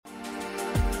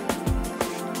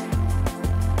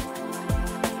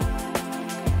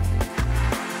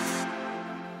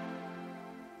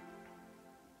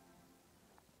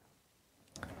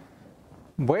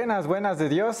Buenas de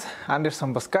Dios,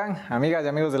 Anderson Boscán, amigas y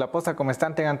amigos de La Posta, ¿cómo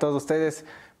están? Tengan todos ustedes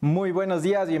muy buenos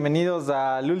días, bienvenidos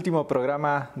al último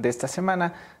programa de esta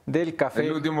semana del Café.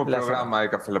 El último programa de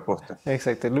Café La Posta.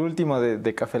 Exacto, el último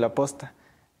de Café La Posta.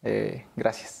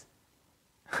 Gracias.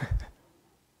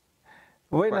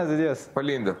 Buenas de Dios. Fue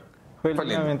lindo. Fue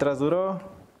lindo mientras duró.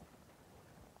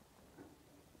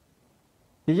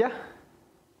 Y ya,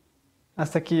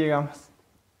 hasta aquí llegamos.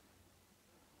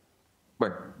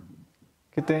 Bueno.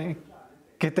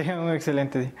 Que tengan un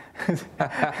excelente día.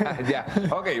 Ya,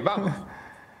 ok, vamos.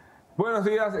 Buenos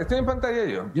días, estoy en pantalla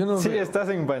yo no sí, veo. Estás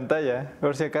en pantalla,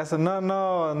 por si acaso.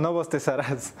 No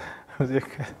bostezarás.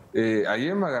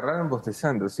 Ayer me agarraron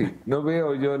bostezando, sí. No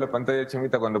veo yo la pantalla,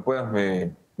 Chemita, cuando puedas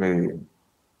me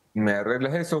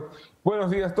arreglas eso.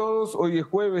 Buenos días a todos, hoy es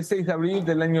jueves 6 de abril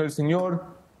del año del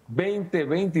Señor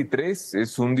 2023,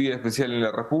 es un día especial en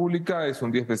la República, es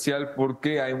un día especial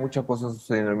porque hay muchas cosas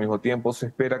sucediendo al mismo tiempo. Se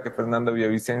espera que Fernando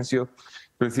Villavicencio,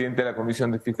 presidente de la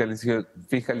Comisión de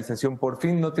Fiscalización, por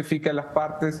fin notifique a las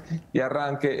partes y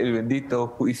arranque el bendito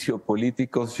juicio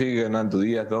político. Sigue ganando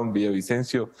días don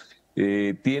Villavicencio.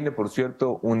 Tiene, por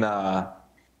cierto,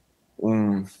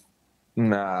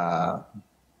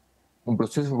 un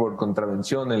proceso por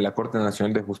contravención en la Corte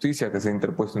Nacional de Justicia que se ha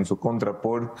interpuesto en su contra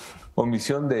por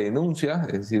omisión de denuncia,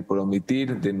 es decir, por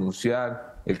omitir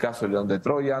denunciar el caso de León de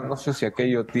Troya. No sé si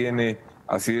aquello tiene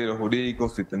asideros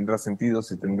jurídicos, si tendrá sentido,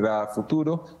 si tendrá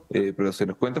futuro, pero se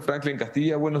los cuento. Franklin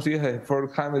Castilla, buenos días desde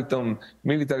Fort Hamilton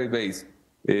Military Base.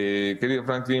 Querido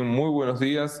Franklin, muy buenos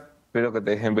días. Espero que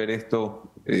te dejen ver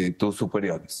esto tus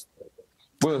superiores.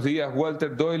 Buenos días,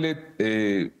 Walter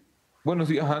Doyle. Buenos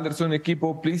días, Anderson.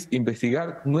 Equipo, please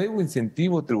investigar nuevo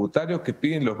incentivo tributario que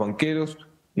piden los banqueros.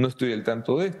 No estoy al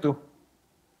tanto de esto,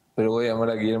 pero voy a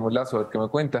llamar a Guillermo Lasso a ver qué me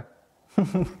cuenta.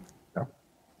 ¿No?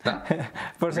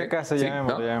 Por si acaso,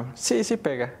 llamémoslo. ¿No? Sí,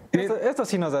 pega. Esto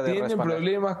sí nos da de responder. Tienen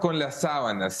problemas con las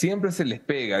sábanas, siempre se les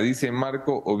pega, dice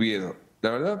Marco Oviedo.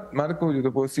 La verdad, Marco, yo te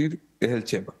puedo decir, es el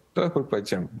Chema. Todo es culpa de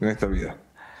Chema en esta vida.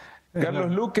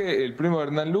 Carlos Luque, el primo de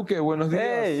Hernán Luque, buenos días.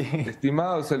 Hey.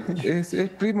 Estimados, es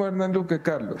primo de Hernán Luque,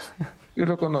 Carlos. Yo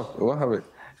lo conozco, vas a ver.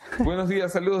 Buenos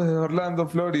días, saludos desde Orlando,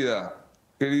 Florida.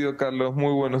 Querido Carlos,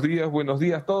 muy buenos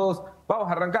días todos. Vamos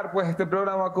a arrancar pues este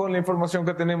programa con la información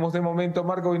que tenemos de momento.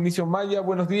 Marco Vinicio Maya,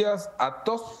 buenos días a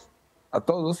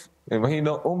todos. Me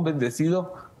imagino un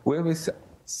bendecido Jueves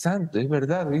Santo, es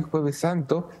verdad, hoy Jueves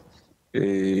Santo.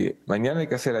 Mañana hay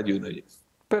que hacer ayuno.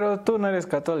 Pero tú no eres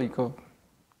católico.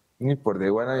 Ni por de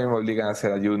igual a mí me obligan a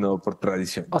hacer ayuno por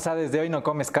tradición. O sea, desde hoy no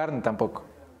comes carne tampoco.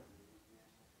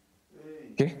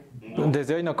 ¿Qué?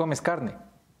 Desde hoy no comes carne.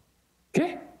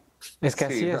 ¿Qué? Es que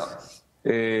sí, así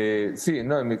es. Sí,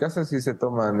 no, en mi casa sí se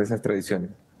toman esas tradiciones.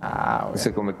 Bueno.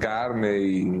 Se come carne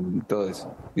y todo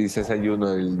eso. Y se hace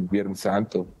ayuno el Viernes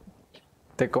Santo.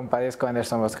 Te compadezco,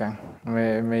 Anderson Boscan.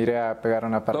 Me iré a pegar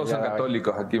una partida. Todos son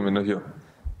católicos aquí, menos yo.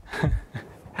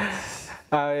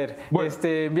 A ver, bueno.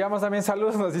 Enviamos también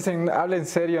saludos, nos dicen, hablen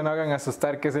serio, no hagan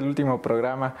asustar, que es el último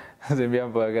programa. Nos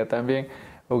envían por acá también.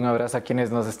 Un abrazo a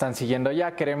quienes nos están siguiendo.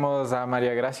 Ya queremos a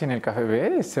María Gracia en el café.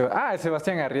 ¿Ves?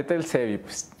 Sebastián Arrieta, el Sebi.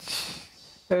 Pues,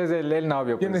 es el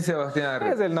novio. Pues. ¿Quién es Sebastián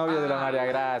Arrieta? Es el novio de la María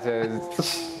Gracia.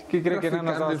 ¿Qué cree que no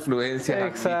nos vamos? Influencia.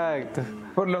 Exacto. Aquí.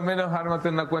 Por lo menos ármate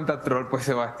una cuenta troll, pues,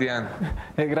 Sebastián.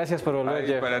 Gracias por volver,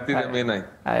 Jeff. Para ti también hay.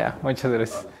 Ya, muchas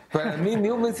gracias. Para mí ni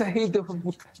un mensajito,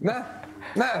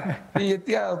 nada,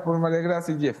 billeteado por María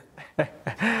Gracia y Jeff.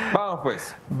 Vamos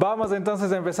pues. Vamos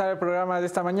entonces a empezar el programa de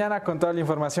esta mañana con toda la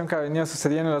información que ha venido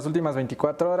sucediendo en las últimas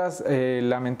 24 horas. El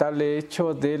lamentable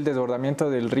hecho del desbordamiento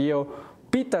del río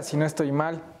Pita, si no estoy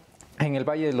mal, en el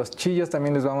Valle de los Chillos.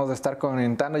 También les vamos a estar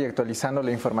comentando y actualizando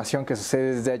la información que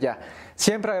sucede desde allá.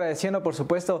 Siempre agradeciendo, por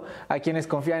supuesto, a quienes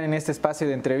confían en este espacio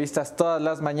de entrevistas todas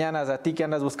las mañanas. A ti que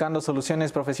andas buscando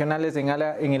soluciones profesionales en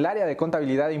el área de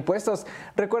contabilidad e impuestos.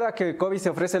 Recuerda que Cobis te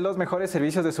ofrece los mejores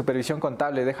servicios de supervisión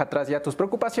contable. Deja atrás ya tus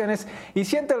preocupaciones y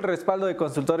siente el respaldo de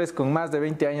consultores con más de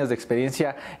 20 años de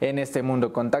experiencia en este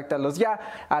mundo. Contáctalos ya.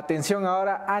 Atención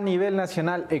ahora a nivel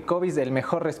nacional. Ecobis, el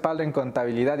mejor respaldo en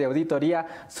contabilidad y auditoría.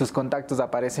 Sus contactos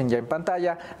aparecen ya en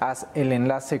pantalla. Haz el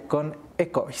enlace con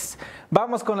Ecobis.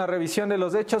 Vamos con la revisión de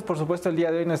los hechos. Por supuesto, el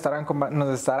día de hoy nos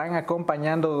estarán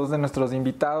acompañando dos de nuestros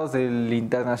invitados, el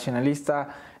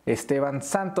internacionalista Esteban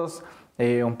Santos,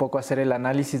 un poco hacer el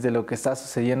análisis de lo que está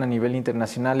sucediendo a nivel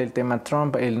internacional, el tema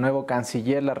Trump, el nuevo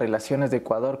canciller, las relaciones de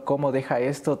Ecuador, cómo deja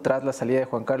esto tras la salida de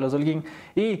Juan Carlos Holguín,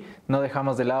 y no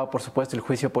dejamos de lado, por supuesto, el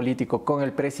juicio político con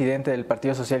el presidente del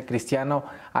Partido Social Cristiano,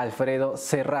 Alfredo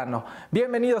Serrano.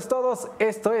 Bienvenidos todos,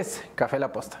 esto es Café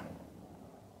La Posta.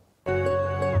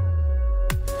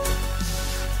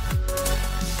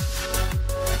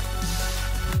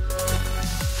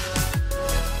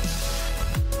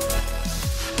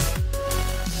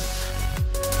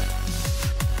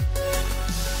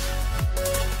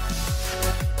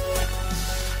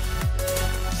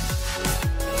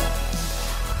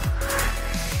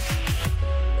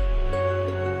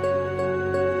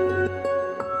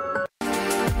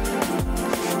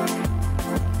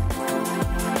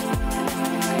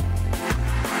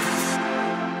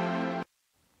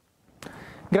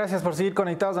 Gracias por seguir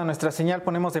conectados a nuestra señal.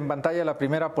 Ponemos en pantalla la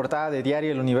primera portada de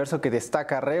Diario El Universo que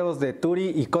destaca: reos de Turi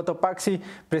y Cotopaxi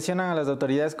presionan a las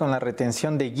autoridades con la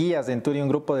retención de guías. En Turi, un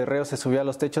grupo de reos se subió a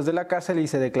los techos de la cárcel y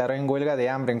se declaró en huelga de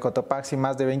hambre. En Cotopaxi,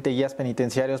 más de 20 guías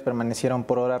penitenciarios permanecieron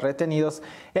por horas retenidos.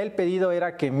 El pedido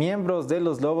era que miembros de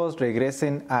los Lobos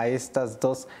regresen a estas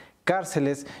dos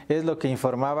cárceles, es lo que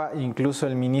informaba incluso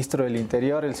el ministro del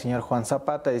Interior, el señor Juan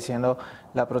Zapata, diciendo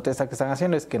la protesta que están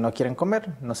haciendo es que no quieren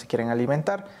comer, no se quieren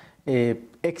alimentar,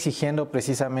 exigiendo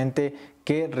precisamente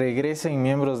que regresen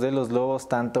miembros de los Lobos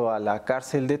tanto a la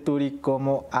cárcel de Turi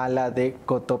como a la de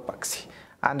Cotopaxi.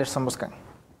 Anderson Boscan.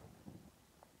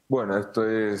 Bueno, esto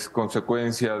es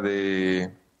consecuencia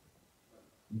de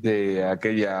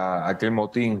aquel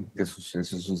motín que se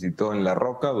suscitó en La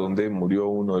Roca, donde murió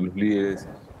uno de los líderes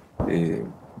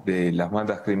de las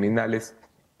bandas criminales.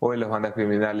 Hoy las bandas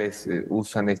criminales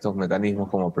usan estos mecanismos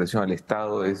como presión al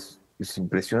Estado. Es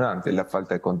impresionante la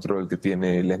falta de control que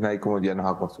tiene el SNAI, como ya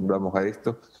nos acostumbramos a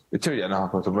esto. De hecho, ya nos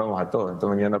acostumbramos a todo. Esta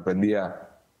mañana aprendía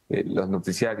los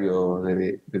noticiarios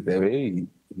de TV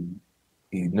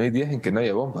y no hay días en que no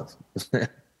haya bombas.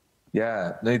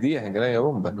 Ya no hay días en que no haya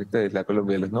bombas. Esta es la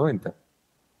Colombia de los 90.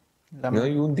 No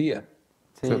hay un día.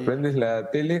 Sí. Sorprendes la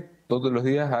tele, todos los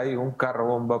días hay un carro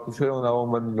bomba, pusieron una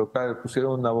bomba en el local,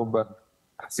 pusieron una bomba.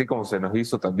 Así como se nos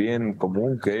hizo también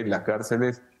común que en las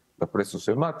cárceles los presos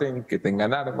se maten, que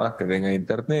tengan armas, que tengan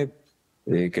internet,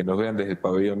 que nos vean desde el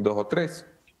pabellón 2 o 3.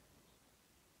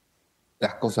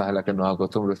 Las cosas a las que nos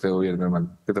acostumbra este gobierno,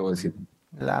 hermano. ¿Qué te voy a decir?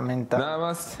 Lamentable. Nada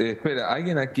más, espera,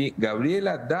 alguien aquí,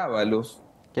 Gabriela Dávalos,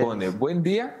 pone buen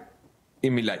día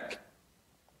y mi like.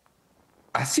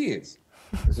 Así es.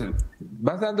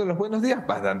 Vas dando los buenos días,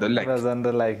 vas dando el like. Vas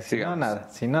dando like. Sigamos.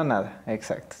 Si no, nada.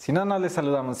 Exacto. Si no, no les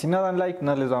saludamos. Si no dan like,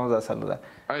 no les vamos a saludar.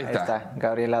 Ahí está.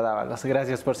 Gabriela Dávalos.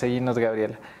 Gracias por seguirnos,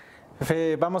 Gabriela.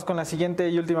 Vamos con la siguiente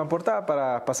y última portada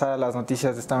para pasar a las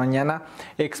noticias de esta mañana.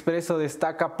 Expreso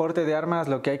destaca porte de armas,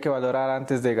 lo que hay que valorar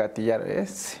antes de gatillar.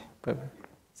 Es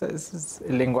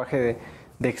el lenguaje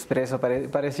de Expreso,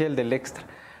 parecía el del Extra.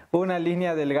 Una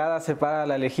línea delgada separa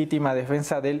la legítima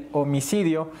defensa del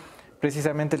homicidio.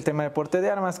 Precisamente el tema de porte de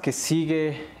armas que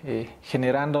sigue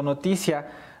generando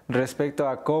noticia respecto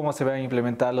a cómo se van a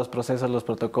implementar los procesos, los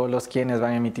protocolos, quiénes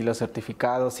van a emitir los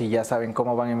certificados, y ya saben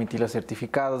cómo van a emitir los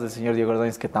certificados. El señor Diego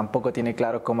Ordóñez, que tampoco tiene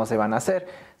claro cómo se van a hacer.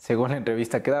 Según la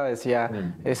entrevista que daba, decía,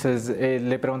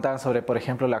 le preguntaban sobre, por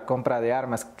ejemplo, la compra de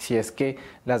armas, si es que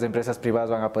las empresas privadas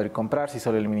van a poder comprar, si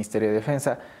solo el Ministerio de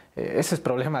Defensa. Ese es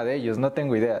problema de ellos, no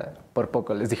tengo idea, por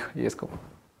poco les digo, y es como...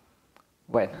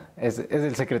 Bueno, es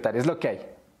el secretario, es lo que hay.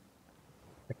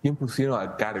 ¿A quién pusieron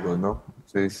a cargo, no?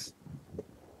 Entonces,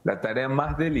 la tarea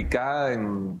más delicada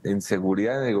en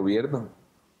seguridad en el gobierno,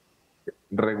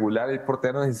 regular el porte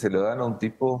de armas, y se lo dan a un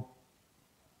tipo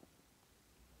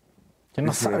que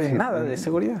no sabe nada de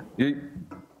seguridad.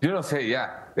 Yo no sé,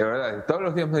 ya, de verdad, todos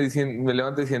los días me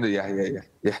levanto diciendo ya,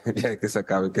 que se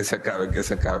acabe.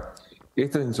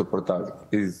 Esto es insoportable.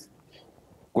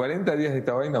 40 días de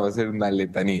esta vaina va a ser una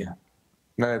letanía.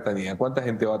 Una letanía. ¿Cuánta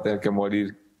gente va a tener que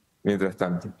morir mientras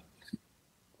tanto?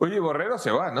 Oye, Borrero se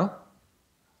va, ¿no?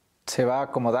 Se va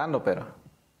acomodando, pero...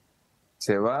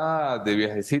 Se va de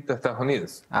viajecito a Estados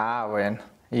Unidos. Ah, bueno.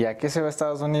 ¿Y a qué se va a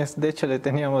Estados Unidos? De hecho, le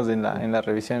teníamos en la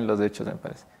revisión de los hechos, me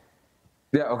parece.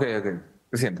 Ya, ok.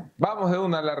 Lo siento. Vamos de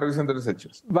una a la revisión de los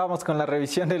hechos. Vamos con la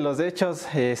revisión de los hechos.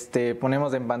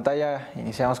 Ponemos en pantalla,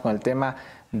 iniciamos con el tema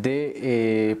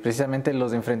de precisamente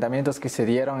los enfrentamientos que se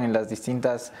dieron en las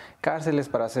distintas cárceles,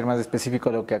 para ser más específico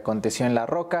lo que aconteció en La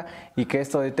Roca, y que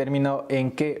esto determinó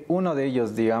en que uno de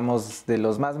ellos, digamos, de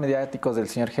los más mediáticos, del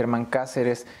señor Germán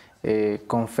Cáceres,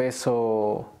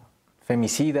 confeso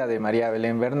femicida de María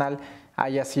Belén Bernal,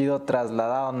 haya sido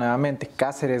trasladado nuevamente.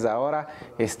 Cáceres ahora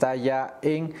está ya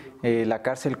en la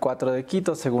cárcel 4 de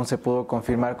Quito, según se pudo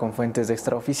confirmar con fuentes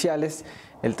extraoficiales.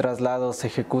 El traslado se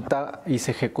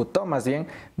ejecutó más bien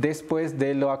después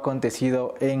de lo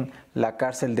acontecido en la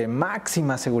cárcel de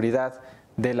máxima seguridad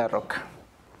de La Roca.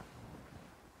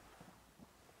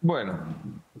 Bueno,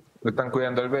 lo están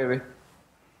cuidando al bebé.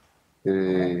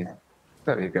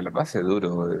 Está bien que la pase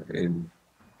duro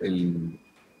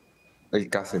el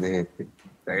Cáceres este.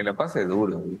 Que la pase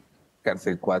duro.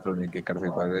 Cárcel 4, ni que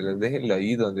cárcel 4. Déjenlo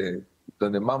ahí donde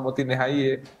más tienes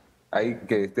ahí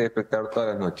que esté espectador todas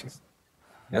las noches.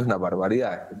 Es una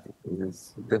barbaridad.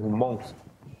 Este es un monstruo.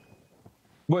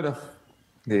 Bueno,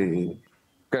 que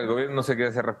el gobierno no se quiere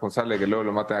hacer responsable de que luego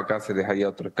lo maten a Cáceres, haya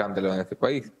otro escándalo en este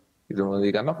país. Y todo el mundo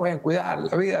diga, no pueden cuidar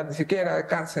la vida ni siquiera de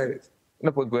Cáceres.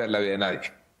 No pueden cuidar la vida de nadie.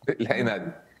 La de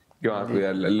nadie. ¿Qué van a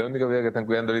cuidar? La única vida que están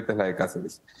cuidando ahorita es la de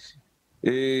Cáceres.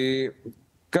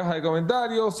 Caja de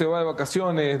comentarios, se va de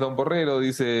vacaciones, don Porrero,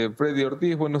 dice Freddy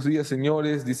Ortiz, buenos días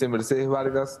señores, dice Mercedes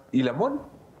Vargas. ¿Y la Moni?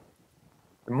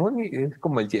 La Moni es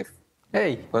como el Jeff.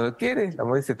 Hey. Cuando quiere, la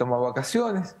Moni se toma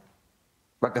vacaciones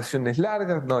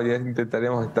largas. No, ya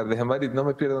intentaremos estar desde Madrid, no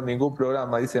me pierdo ningún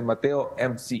programa, dice Mateo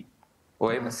MC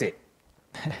o MC.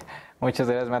 Muchas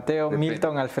gracias, Mateo. Depende.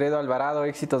 Milton Alfredo Alvarado,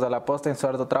 éxitos a la posta en su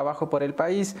arduo trabajo por el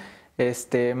país.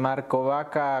 Marco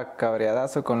Vaca,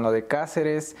 cabreadazo con lo de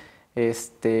Cáceres.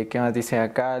 ¿Qué más dice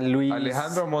acá? Luis.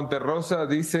 Alejandro Monterrosa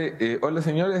dice, hola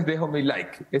señores, dejo mi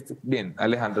like. Bien,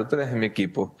 Alejandro, tú eres de mi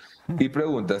equipo. Y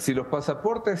pregunta, si los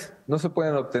pasaportes no se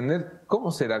pueden obtener, ¿cómo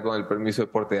será con el permiso de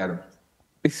porte de armas?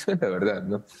 Eso es la verdad,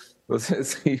 ¿no? O sea,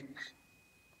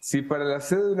 si para la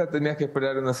cédula tenías que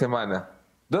esperar una semana,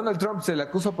 Donald Trump se le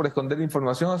acusa por esconder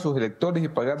información a sus electores y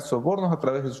pagar sobornos a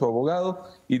través de su abogado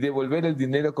y devolver el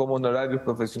dinero como honorarios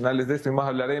profesionales. De esto y más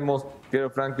hablaremos, querido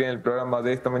Franklin, en el programa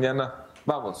de esta mañana.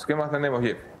 Vamos, ¿qué más tenemos,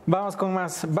 Jeff? Vamos con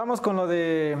más. Vamos con lo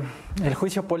de el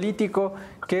juicio político,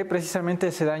 que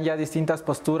precisamente se dan ya distintas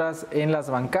posturas en las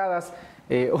bancadas.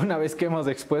 Una vez que hemos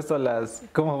expuesto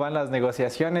cómo van las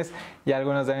negociaciones, y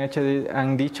algunos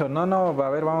han dicho, no, a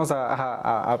ver, vamos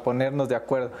a ponernos de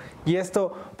acuerdo. Y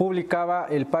esto publicaba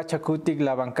el Pachacutic,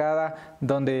 la bancada,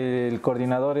 donde el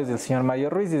coordinador es el señor Mario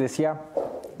Ruiz, y decía: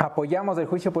 apoyamos el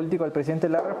juicio político al presidente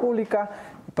de la República.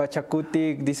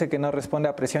 Pachacutic dice que no responde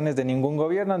a presiones de ningún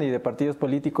gobierno ni de partidos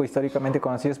políticos históricamente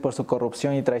conocidos por su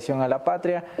corrupción y traición a la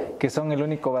patria, que son el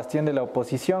único bastión de la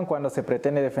oposición cuando se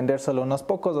pretende defender solo unos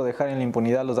pocos o dejar en la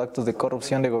impunidad los actos de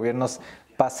corrupción de gobiernos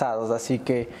pasados. Así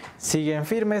que siguen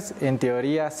firmes, en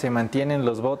teoría se mantienen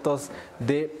los votos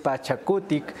de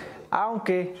Pachacutic,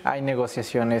 aunque hay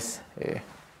negociaciones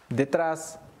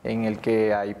detrás, en el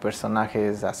que hay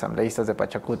personajes asambleístas de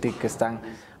Pachacutic que están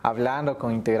hablando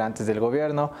con integrantes del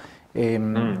gobierno,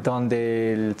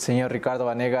 donde el señor Ricardo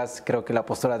Vanegas, creo que la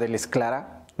postura de él es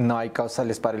clara, no hay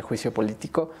causales para el juicio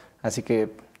político, así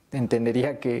que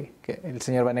entendería que el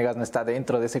señor Vanegas no está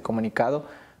dentro de ese comunicado,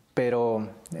 pero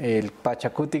el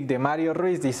Pachacutic de Mario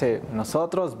Ruiz dice: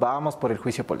 nosotros vamos por el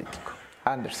juicio político.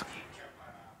 Anderson.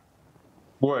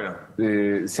 Bueno,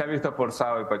 se ha visto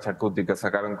forzado el Pachacutic a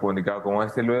sacar un comunicado como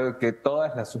este luego de que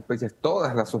todas las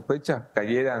sospechas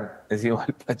cayeran encima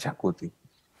del Pachacutic.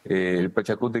 El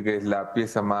Pachacutic es la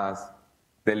pieza más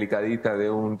delicadita de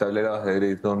un tablero de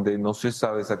ajedrez donde no se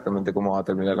sabe exactamente cómo van a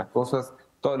terminar las cosas.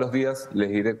 Todos los días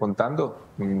les iré contando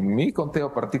mi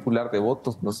conteo particular de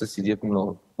votos, no sé si Jeff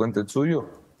nos cuenta el suyo,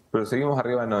 pero seguimos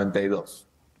arriba de 92.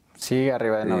 Sigue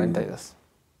arriba de 92.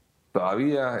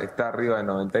 Todavía está arriba de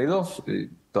 92,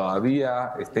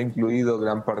 todavía está incluido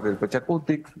gran parte del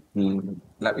Pachacutic,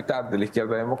 la mitad de la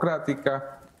izquierda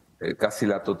democrática, casi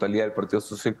la totalidad del Partido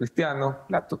Social Cristiano,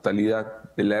 la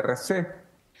totalidad de la RC,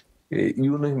 y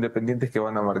unos independientes que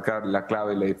van a marcar la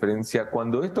clave y la diferencia.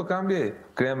 Cuando esto cambie,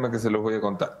 créanme que se los voy a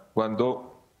contar.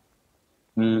 Cuando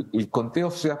el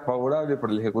conteo sea favorable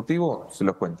para el Ejecutivo, se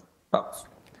los cuento.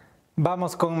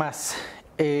 Vamos con más.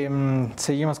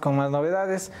 Seguimos con más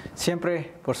novedades,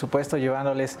 siempre por supuesto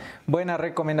llevándoles buenas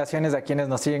recomendaciones a quienes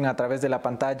nos siguen a través de la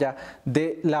pantalla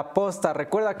de La Posta.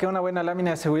 Recuerda que una buena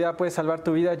lámina de seguridad puede salvar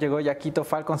tu vida. Llegó Yaquito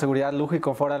Falcon, seguridad, lujo y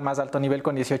confort al más alto nivel,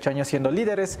 con 18 años siendo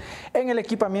líderes en el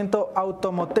equipamiento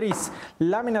automotriz.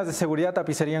 Láminas de seguridad,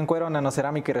 tapicería en cuero,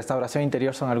 nanocerámica y restauración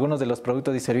interior son algunos de los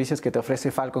productos y servicios que te ofrece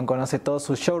Falcon. Conoce todos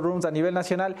sus showrooms a nivel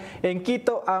nacional en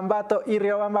Quito, Ambato y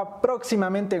Riobamba,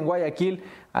 próximamente en Guayaquil.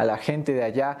 A la gente de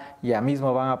allá ya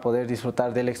mismo van a poder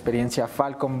disfrutar de la experiencia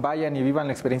Falcon. Vayan y vivan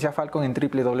la experiencia Falcon en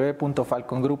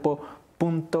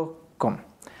www.falcongrupo.com.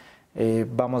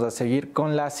 Vamos a seguir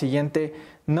con la siguiente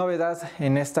novedad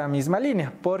en esta misma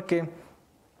línea, porque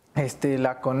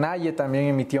la CONAIE también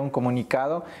emitió un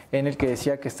comunicado en el que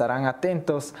decía que estarán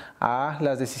atentos a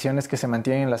las decisiones que se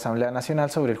mantienen en la Asamblea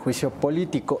Nacional sobre el juicio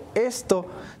político. Esto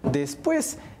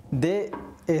después de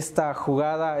esta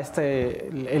jugada,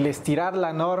 el estirar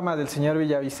la norma del señor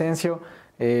Villavicencio,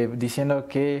 diciendo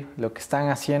que lo que están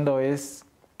haciendo es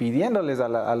pidiéndoles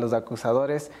a los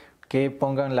acusadores que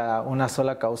pongan una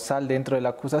sola causal dentro de la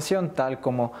acusación, tal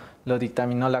como lo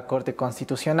dictaminó la Corte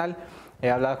Constitucional. He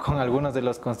hablado con algunos de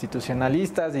los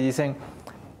constitucionalistas y dicen: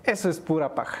 eso es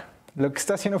pura paja. Lo que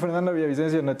está haciendo Fernando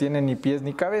Villavicencio no tiene ni pies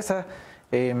ni cabeza,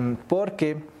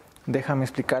 porque, déjame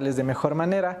explicarles de mejor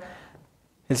manera,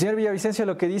 el señor Villavicencio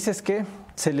lo que dice es que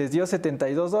se les dio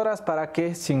 72 horas para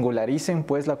que singularicen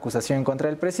pues la acusación contra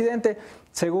el presidente,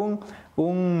 según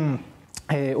uno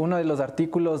de los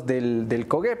artículos del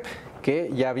COGEP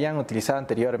que ya habían utilizado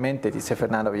anteriormente, dice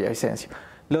Fernando Villavicencio.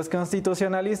 Los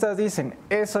constitucionalistas dicen: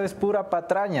 eso es pura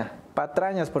patraña,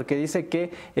 patrañas porque dice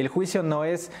que el juicio no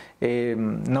es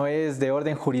de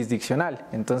orden jurisdiccional,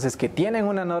 entonces que tienen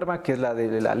una norma que es la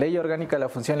de la Ley Orgánica de la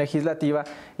Función Legislativa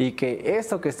y que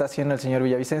esto que está haciendo el señor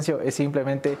Villavicencio es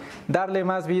simplemente darle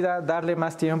más vida, darle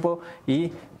más tiempo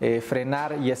y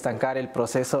frenar y estancar el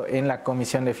proceso en la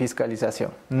Comisión de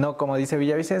Fiscalización. No como dice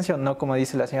Villavicencio, no como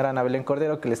dice la señora Ana Belén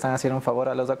Cordero, que le están haciendo un favor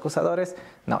a los acusadores,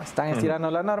 no, están estirando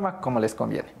la norma como les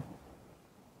conviene.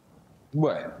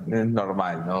 Bueno, es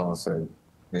normal, ¿no? O sea,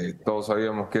 todos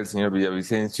sabíamos que el señor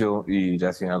Villavicencio y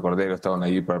la señora Cordero estaban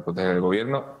allí para proteger al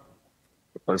gobierno.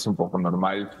 Me parece un poco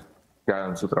normal que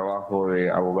hagan su trabajo de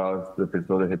abogados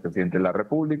defensores del presidente de la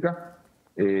República.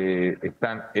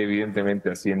 Están evidentemente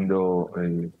haciendo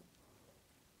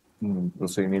un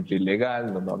procedimiento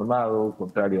ilegal, no normado,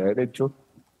 contrario a derecho,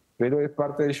 pero es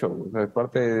parte del show, o sea, es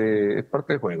parte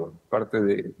del juego, parte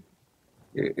de...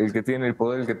 el que tiene el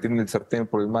poder, el que tiene el sartén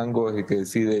por el mango es el que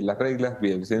decide las reglas.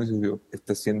 Villavicencio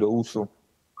está haciendo uso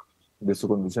de su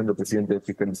condición de presidente de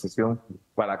fiscalización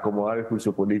para acomodar el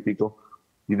juicio político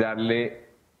y darle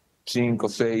 5,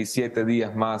 6, 7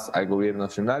 días más al gobierno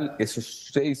nacional. Esos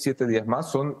 6, 7 días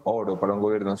más son oro para un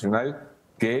gobierno nacional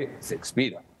que se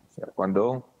expira. O sea,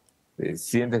 cuando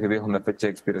sientes que tienes una fecha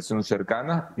de expiración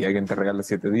cercana y alguien te regala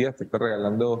 7 días, te está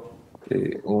regalando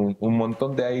un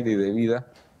montón de aire y de vida.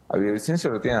 A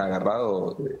Villavicencio lo tienen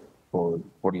agarrado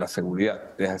por la seguridad.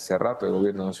 Desde hace rato el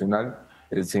gobierno nacional,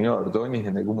 el señor Ordóñez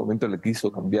en algún momento le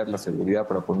quiso cambiar la seguridad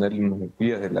para ponerle unos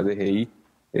espías de la DGI.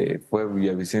 Fue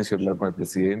Villavicencio a hablar con el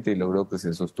presidente y logró que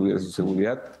se sostuviera su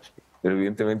seguridad. Pero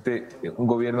evidentemente un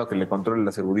gobierno que le controle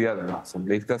la seguridad de los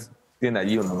asambleístas tiene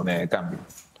allí una moneda de cambio.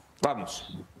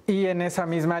 Vamos. Y en esa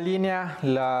misma línea,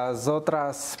 las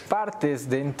otras partes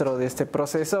dentro de este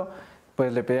proceso,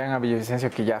 pues le pedían a Villavicencio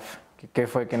que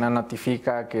fue que no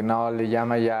notifica, que no le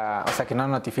llama ya, o sea, que no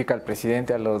notifica al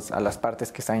presidente a las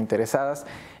partes que están interesadas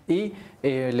y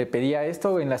le pedía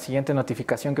esto en la siguiente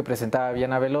notificación que presentaba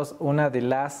Viviana Veloz, una de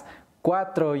las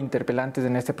 4 interpelantes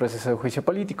en este proceso de juicio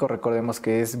político. Recordemos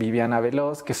que es Viviana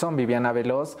Veloz, que son Viviana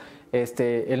Veloz,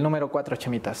 el número 4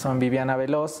 chemitas, son Viviana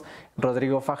Veloz,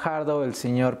 Rodrigo Fajardo, el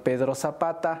señor Pedro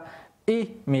Zapata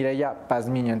y Mireya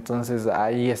Pazmiño. Entonces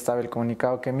ahí estaba el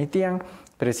comunicado que emitían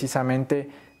precisamente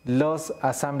los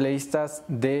asambleístas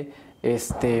de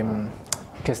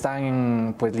que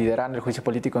están pues liderando el juicio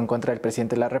político en contra del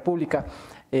presidente de la República.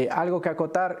 Algo que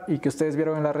acotar y que ustedes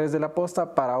vieron en las redes de La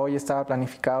Posta, para hoy estaba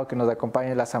planificado que nos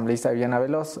acompañe la asambleísta Viviana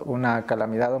Veloz. Una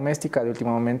calamidad doméstica de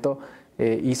último momento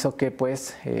hizo que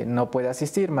pues no pueda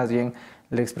asistir, más bien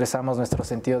le expresamos nuestro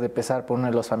sentido de pesar por uno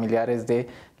de los familiares de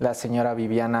la señora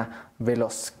Viviana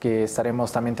Veloz, que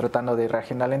estaremos también tratando de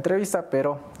reagendar la entrevista,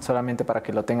 pero solamente para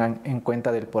que lo tengan en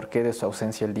cuenta del porqué de su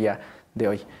ausencia el día de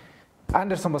hoy.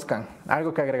 Anderson Boscan,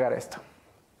 ¿algo que agregar a esto?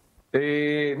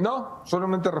 No,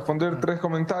 solamente responder 3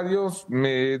 comentarios.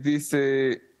 Me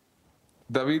dice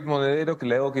David Monedero que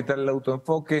le debo quitar el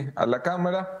autoenfoque a la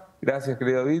cámara. Gracias,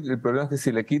 querido David. El problema es que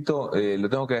si le quito, lo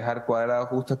tengo que dejar cuadrado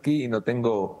justo aquí y no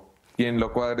tengo quien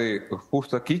lo cuadre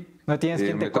justo aquí. ¿No tienes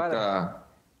quien te cuadre?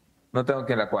 No tengo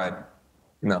quien la cuadre.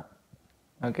 No.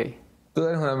 Ok. Tú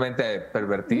eres una mente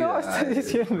pervertida, no, estoy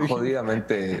diciendo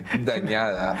jodidamente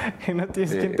dañada. No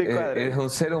tienes quien te cuadre. Eres un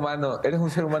ser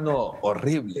humano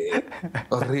horrible,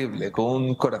 horrible, con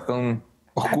un corazón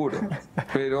oscuro.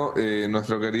 Pero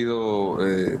nuestro querido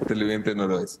televidente no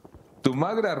lo es. Tu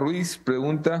Magra Ruiz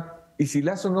pregunta, ¿y si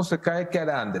Lasso no se cae, qué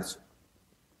hará Anderson?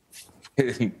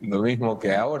 Lo mismo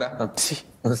que ahora. Sí.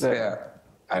 O sea,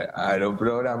 hará un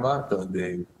programa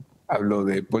donde hablo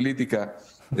de política.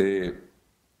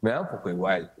 Me da un poco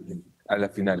igual a la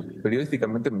final.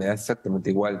 Periodísticamente me da exactamente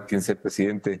igual quién sea el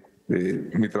presidente.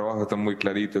 Mi trabajo está muy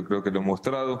clarito, creo que lo he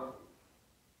mostrado.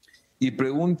 Y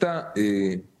pregunta,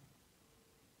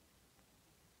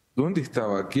 ¿dónde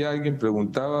estaba? Aquí alguien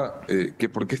preguntaba que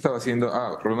por qué estaba haciendo...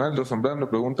 Ronaldo Zambrano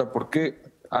pregunta por qué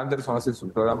Anderson hace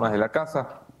sus programas de la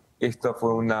casa. Esta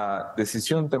fue una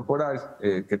decisión temporal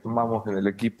que tomamos en el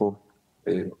equipo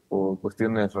por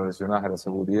cuestiones relacionadas a la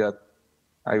seguridad.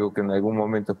 Algo que en algún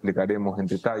momento explicaremos en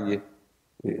detalle.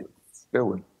 Pero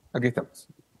bueno, aquí estamos.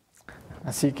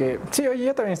 Así que, sí, oye,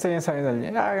 yo también estoy bien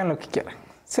sabiendo, hagan lo que quieran.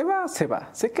 Se va,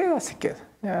 se queda.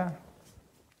 Ya.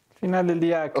 Al final del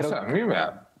día creo... O sea, a mí me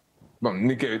da... Bueno,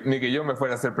 ni que yo me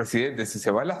fuera a ser presidente si se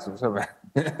va Lasso. O sea, me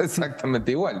da exactamente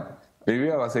igual. Mi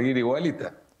vida va a seguir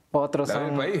igualita. Otros la son...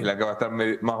 del país la que va a estar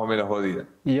más o menos jodida.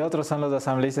 Y otros son los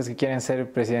asambleístas que quieren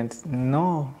ser presidentes.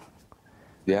 No.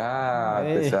 Ya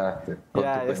empezaste con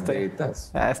Ya tus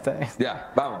pendetas. Ya está.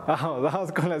 Ya, vamos.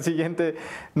 Vamos con la siguiente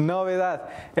novedad.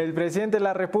 El presidente de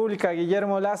la República,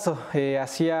 Guillermo Lasso,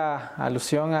 hacía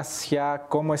alusión hacia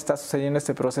cómo está sucediendo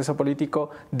este proceso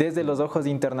político desde los ojos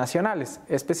internacionales,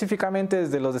 específicamente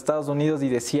desde los Estados Unidos, y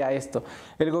decía esto: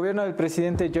 el gobierno del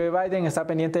presidente Joe Biden está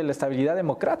pendiente de la estabilidad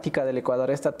democrática del Ecuador.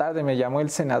 Esta tarde me llamó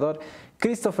el senador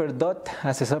Christopher Dodd,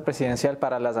 asesor presidencial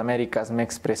para las Américas. Me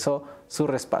expresó su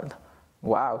respaldo.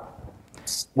 Wow.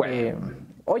 Bueno,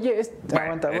 oye, esto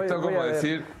es como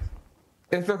decir,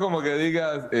 esto es como que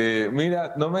digas,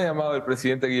 mira, no me ha llamado el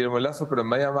presidente Guillermo Lasso, pero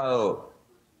me ha llamado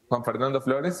Juan Fernando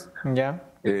Flores, ya,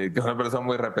 que es una persona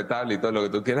muy respetable y todo lo que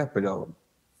tú quieras, pero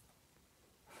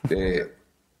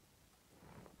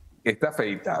está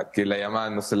feita que la llamada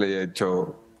no se le haya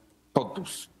hecho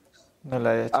totus. no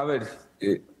la he hecho. A ver,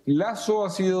 Lasso ha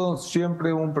sido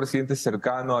siempre un presidente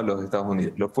cercano a los Estados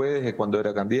Unidos. Lo fue desde cuando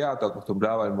era candidato,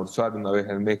 acostumbraba a almorzar una vez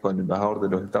al mes con el embajador de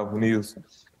los Estados Unidos,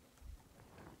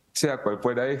 sea cual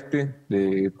fuera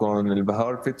con el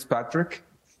embajador Fitzpatrick.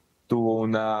 Tuvo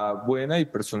una buena y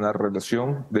personal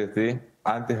relación desde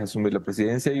antes de asumir la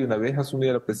presidencia, y una vez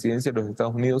asumida la presidencia, los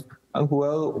Estados Unidos han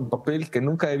jugado un papel que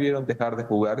nunca debieron dejar de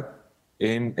jugar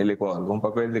en el Ecuador, un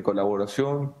papel de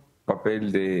colaboración, un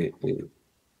papel de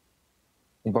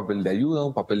ayuda,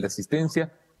 un papel de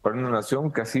asistencia para una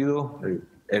nación que ha sido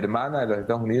hermana de los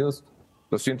Estados Unidos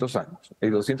 200 años. Hay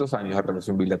 200 años de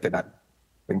relación bilateral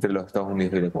entre los Estados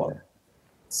Unidos y el Ecuador.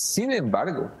 Sin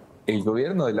embargo, el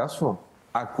gobierno de Lasso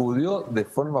acudió de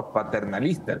forma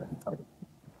paternalista.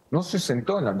 No se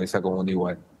sentó en la mesa como un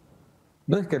igual.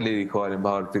 No es que le dijo al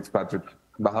embajador Fitzpatrick: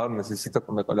 embajador, necesito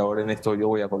que me colabore en esto, yo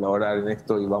voy a colaborar en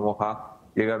esto y vamos a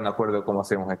llegar a un acuerdo de cómo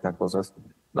hacemos estas cosas.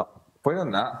 No,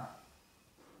 fueron a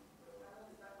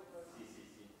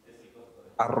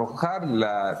arrojar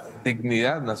la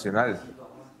dignidad nacional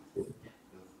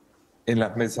en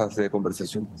las mesas de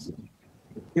conversaciones.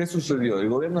 ¿Qué sucedió? El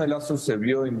gobierno de Lasso se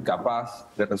vio incapaz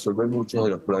de resolver muchos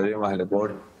de los problemas del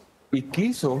Ecuador y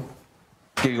quiso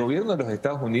que el gobierno de los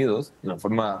Estados Unidos, de una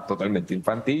forma totalmente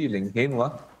infantil,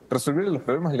 ingenua, resolviera los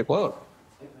problemas del Ecuador.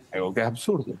 Algo que es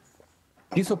absurdo.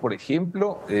 Quiso, por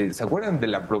ejemplo, ¿se acuerdan de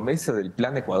la promesa del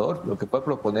Plan Ecuador? Lo que fue a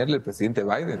proponerle el presidente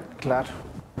Biden. Claro.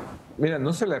 Mira,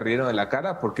 no se le rieron en la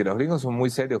cara porque los gringos son muy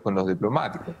serios con los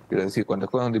diplomáticos. Quiero decir, cuando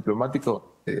escogen un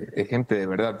diplomático, es gente de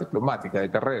verdad diplomática, de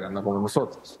carrera, no como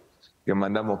nosotros, que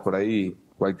mandamos por ahí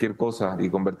cualquier cosa y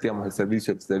convertíamos el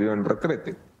servicio exterior en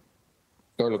retrete.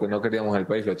 Todo lo que no queríamos en el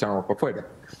país lo echábamos para afuera.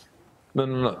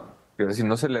 No. Quiero decir,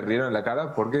 no se le rieron en la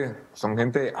cara porque son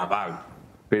gente amable.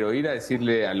 Pero ir a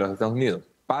decirle a los Estados Unidos: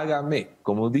 págame,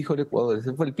 como dijo el Ecuador,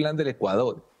 ese fue el plan del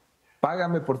Ecuador.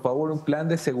 Págame, por favor, un plan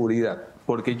de seguridad,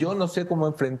 porque yo no sé cómo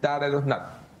enfrentar a los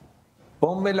narcos.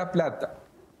 Ponme la plata,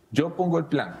 yo pongo el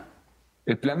plan.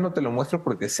 El plan no te lo muestro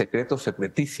porque es secreto,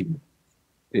 secretísimo.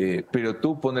 Pero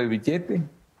tú pones el billete.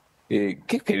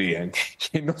 ¿Qué querían?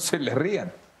 Que no se le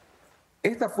rían.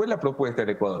 Esta fue la propuesta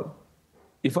del Ecuador.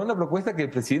 Y fue una propuesta que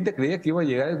el presidente creía que iba a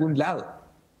llegar a algún lado.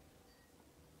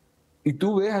 Y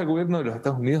tú ves al gobierno de los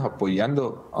Estados Unidos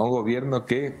apoyando a un gobierno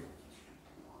que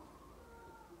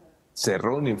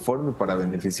cerró un informe para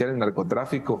beneficiar el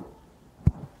narcotráfico,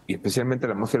 y especialmente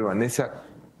la mafia albanesa,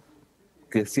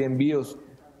 que hacía envíos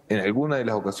en alguna de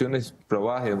las ocasiones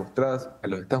probadas y demostradas a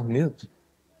los Estados Unidos.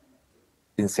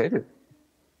 ¿En serio?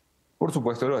 Por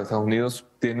supuesto, los Estados Unidos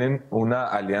tienen una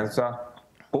alianza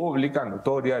pública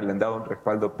notoria, le han dado un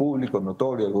respaldo público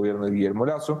notorio al gobierno de Guillermo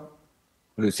Lasso.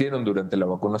 Lo hicieron durante la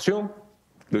vacunación,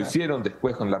 lo hicieron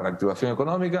después con la reactivación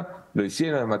económica, lo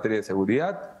hicieron en materia de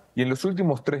seguridad. Y en los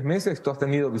últimos 3 meses tú has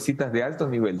tenido visitas de alto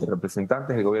nivel de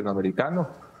representantes del gobierno americano,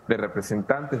 de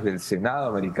representantes del Senado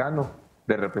americano,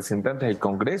 de representantes del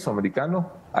Congreso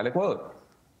americano al Ecuador.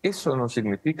 Eso no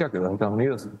significa que los Estados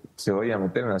Unidos se vayan a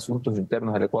meter en asuntos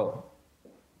internos del Ecuador.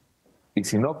 Y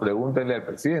si no, pregúntenle al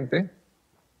presidente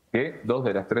que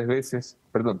 3 veces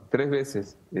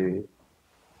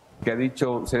que ha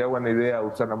dicho sería buena idea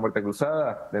usar la muerte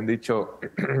cruzada, le han dicho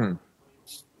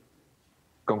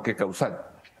con qué causal.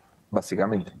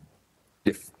 Básicamente.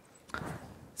 Jeff.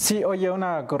 Sí, oye,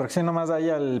 una corrección nomás ahí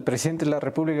al presidente de la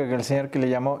República, que el señor que le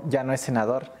llamó ya no es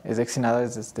senador, es ex senador,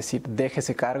 es decir, deje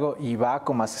ese cargo y va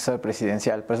como asesor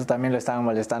presidencial. Por eso también lo estaban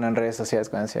molestando en redes sociales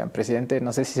cuando decían: presidente,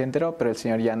 no sé si se enteró, pero el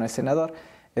señor ya no es senador.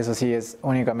 Eso sí, es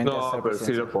únicamente asesor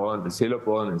presidencial. Sí lo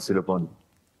pone.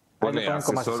 Pone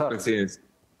asesor presidencial.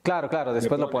 Claro,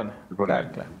 después lo pone. Claro.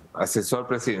 Asesor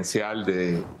presidencial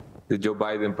de Joe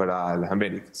Biden para las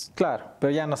Américas. Claro,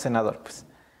 pero ya no senador, pues.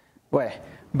 Bueno,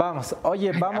 vamos.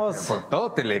 Oye, vamos. Por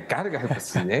todo te le cargas al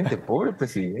presidente, pobre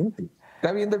presidente.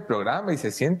 está viendo el programa y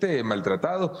se siente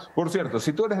maltratado. Por cierto,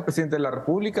 si tú eres el presidente de la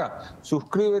República,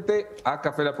 suscríbete a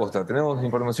Café La Posta. Tenemos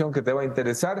información que te va a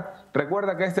interesar.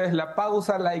 Recuerda que esta es la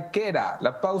pausa likeera,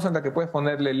 la pausa en la que puedes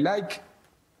ponerle like,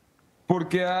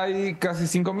 porque hay casi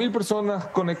 5.000 personas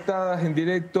conectadas en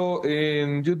directo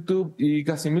en YouTube y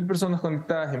casi 1.000 personas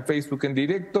conectadas en Facebook en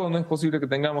directo. No es posible que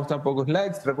tengamos tan pocos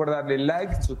likes. Recuerda darle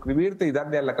like, suscribirte y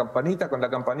darle a la campanita. Con la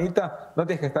campanita no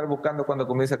tienes que estar buscando cuando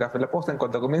comience Café La Posta. En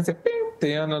cuanto comience, ¡pim!, te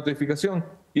llega una notificación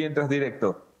y entras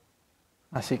directo.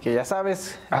 Así que ya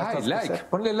sabes. ¡Ay, like!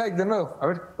 Ponle like de nuevo. A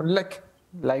ver, ponle like.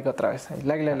 Like otra vez.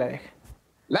 Like.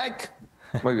 Like.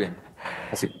 Muy bien.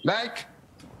 Así. Like.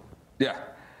 Ya.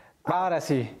 Ahora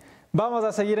sí, vamos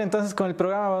a seguir entonces con el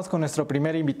programa, vamos con nuestro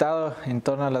primer invitado en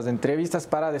torno a las entrevistas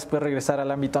para después regresar al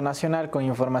ámbito nacional con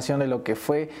información de lo que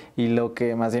fue y lo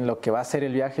que va a ser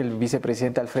el viaje del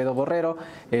vicepresidente Alfredo Borrero,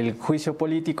 el juicio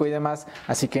político y demás.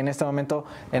 Así que en este momento,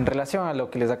 en relación a lo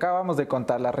que les acabamos de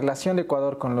contar, la relación de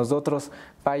Ecuador con los otros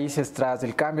países tras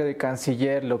el cambio de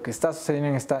canciller, lo que está sucediendo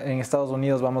en Estados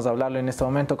Unidos, vamos a hablarlo en este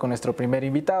momento con nuestro primer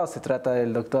invitado. Se trata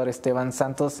del doctor Esteban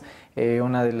Santos,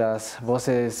 una de las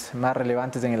voces más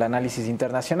relevantes en el análisis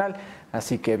internacional.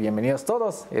 Así que bienvenidos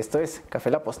todos, esto es Café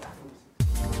La Posta.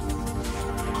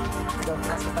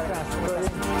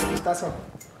 Un gustazo.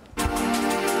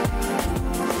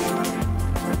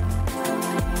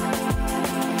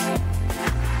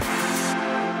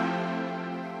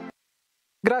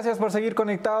 Gracias por seguir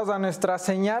conectados a nuestra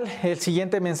señal. El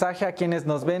siguiente mensaje a quienes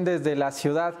nos ven desde la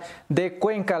ciudad de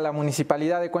Cuenca. La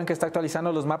Municipalidad de Cuenca está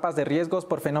actualizando los mapas de riesgos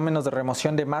por fenómenos de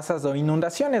remoción de masas o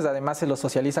inundaciones. Además, se los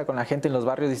socializa con la gente en los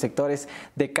barrios y sectores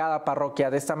de cada parroquia.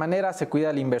 De esta manera se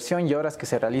cuida la inversión y obras que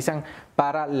se realizan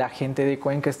para la gente de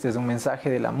Cuenca. Este es un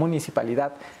mensaje de la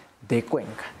Municipalidad de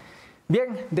Cuenca.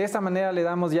 Bien, de esta manera le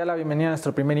damos ya la bienvenida a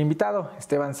nuestro primer invitado,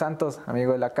 Esteban Santos,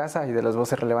 amigo de la casa y de las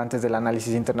voces relevantes del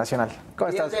análisis internacional. ¿Cómo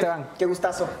estás, Esteban? Qué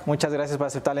gustazo. Muchas gracias por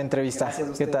aceptar la entrevista. Gracias a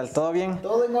 ¿Qué ustedes. tal? ¿Todo bien?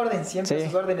 Todo en orden, siempre Sí. a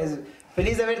sus órdenes.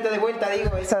 Feliz de verte de vuelta,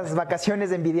 digo, esas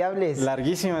vacaciones envidiables.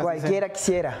 Larguísimas. Cualquiera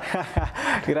quisiera.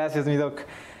 Gracias, mi doc.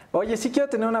 Oye, sí quiero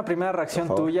tener una primera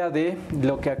reacción tuya de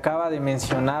lo que acaba de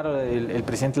mencionar el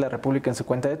presidente de la República en su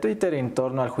cuenta de Twitter en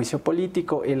torno al juicio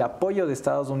político, el apoyo de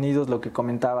Estados Unidos, lo que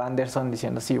comentaba Anderson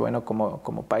diciendo, sí, bueno,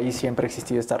 como país siempre ha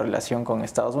existido esta relación con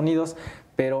Estados Unidos,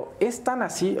 pero es tan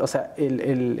así, o sea,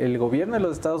 el gobierno de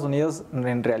los Estados Unidos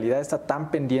en realidad está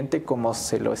tan pendiente como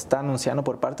se lo está anunciando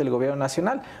por parte del gobierno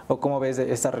nacional, ¿o cómo ves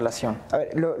esta relación? A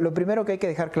ver, lo primero que hay que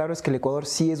dejar claro es que el Ecuador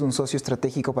sí es un socio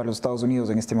estratégico para los Estados Unidos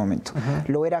en este momento.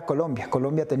 Lo era Colombia.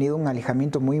 Colombia ha tenido un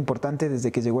alejamiento muy importante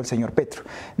desde que llegó el señor Petro.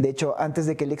 De hecho, antes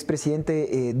de que el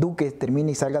expresidente Duque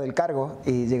termine y salga del cargo,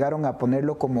 llegaron a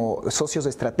ponerlo como socios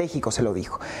estratégicos, se lo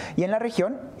dijo. Y en la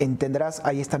región, entenderás,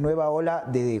 hay esta nueva ola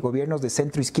de gobiernos de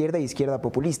centro izquierda y izquierda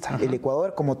populista. El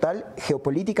Ecuador, como tal,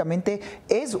 geopolíticamente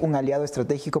es un aliado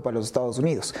estratégico para los Estados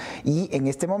Unidos. Y en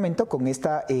este momento, con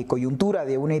esta coyuntura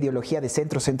de una ideología de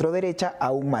centro-derecha,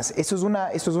 aún más. Eso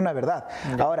es una verdad.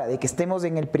 Ahora, de que estemos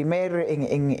en el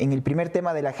primer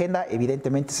tema de la agenda,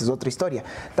 evidentemente esa es otra historia.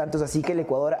 Tanto es así que el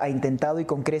Ecuador ha intentado y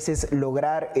con creces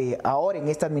lograr ahora en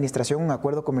esta administración un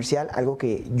acuerdo comercial, algo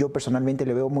que yo personalmente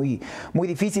le veo muy, muy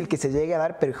difícil que se llegue a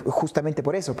dar, pero justamente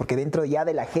por eso, porque dentro ya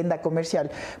de la agenda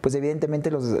comercial, pues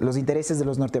evidentemente los intereses de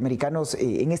los norteamericanos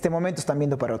en este momento están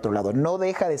viendo para otro lado. No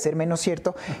deja de ser menos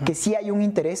cierto que sí hay un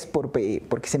interés porque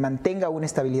se mantenga una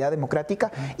estabilidad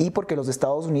democrática y porque los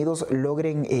Estados Unidos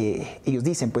logren, ellos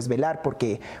dicen, pues velar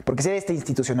porque se dé esta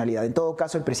institucionalidad. En todo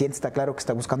caso, el presidente está claro que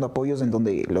está buscando apoyos en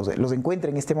donde los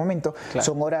encuentre en este momento. Claro.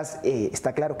 Son horas,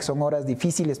 está claro que son horas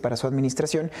difíciles para su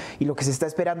administración y lo que se está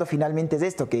esperando finalmente es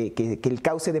esto, que el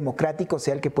cauce democrático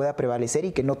sea el que pueda prevalecer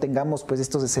y que no tengamos pues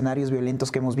estos escenarios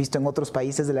violentos que hemos visto en otros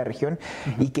países de la región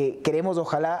y que queremos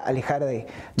ojalá alejar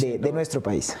de nuestro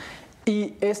país.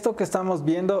 Y esto que estamos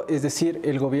viendo, es decir,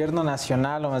 el gobierno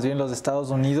nacional o más bien los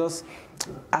Estados Unidos,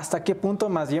 ¿hasta qué punto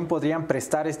más bien podrían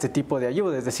prestar este tipo de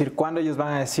ayuda? Es decir, ¿cuándo ellos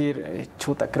van a decir,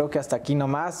 chuta, creo que hasta aquí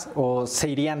nomás, o se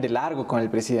irían de largo con el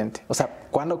presidente? O sea,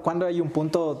 ¿cuándo hay un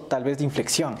punto tal vez de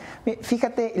inflexión?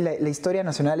 Fíjate, la historia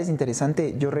nacional es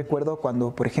interesante. Yo recuerdo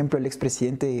cuando, por ejemplo, el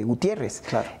expresidente Gutiérrez,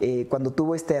 claro, cuando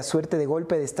tuvo esta suerte de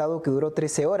golpe de Estado que duró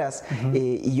 13 horas,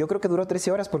 y yo creo que duró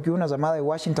 13 horas porque hubo una llamada de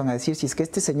Washington a decir, si es que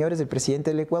este señor es el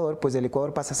presidente del Ecuador, pues el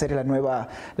Ecuador pasa a ser la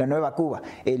nueva Cuba.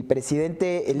 El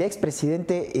expresidente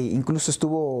presidente incluso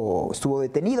estuvo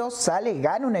detenido, sale,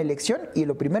 gana una elección y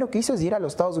lo primero que hizo es ir a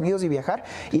los Estados Unidos y viajar,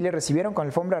 y le recibieron con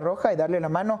alfombra roja y darle la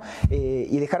mano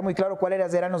y dejar muy claro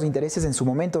cuáles eran los intereses en su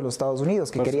momento de los Estados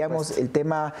Unidos, que Por queríamos supuesto. el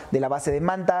tema de la base de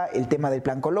Manta, el tema del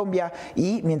Plan Colombia,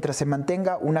 y mientras se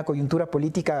mantenga una coyuntura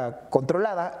política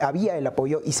controlada, había el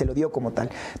apoyo y se lo dio como tal.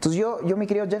 Entonces yo mi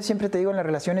querido Jeff, siempre te digo, en las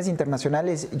relaciones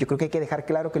internacionales, yo creo que hay que dejar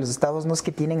claro que los estados no es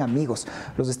que tienen amigos,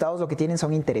 los estados lo que tienen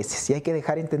son intereses, y hay que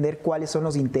dejar entender cuáles son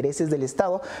los intereses del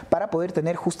estado para poder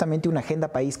tener justamente una agenda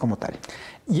país como tal.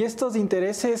 Y estos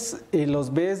intereses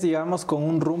los ves, digamos, con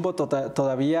un rumbo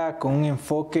todavía, con un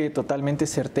enfoque totalmente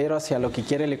certero hacia lo que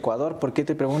quiere el Ecuador. ¿Por qué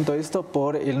te pregunto esto?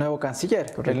 Por el nuevo canciller.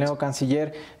 Correcto. El nuevo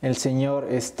canciller, el señor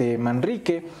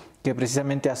Manrique, que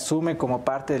precisamente asume como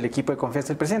parte del equipo de confianza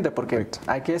del presidente, porque correcto,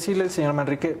 hay que decirle, el señor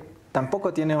Manrique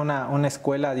tampoco tiene una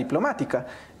escuela diplomática.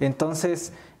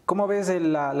 Entonces, ¿cómo ves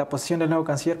la posición del nuevo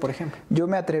canciller, por ejemplo? Yo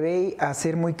me atreví a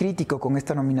ser muy crítico con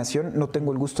esta nominación, no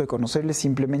tengo el gusto de conocerle,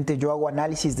 simplemente yo hago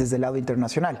análisis desde el lado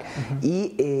internacional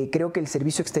y creo que el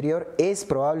servicio exterior es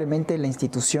probablemente la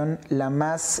institución la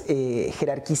más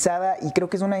jerarquizada, y creo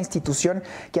que es una institución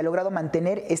que ha logrado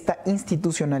mantener esta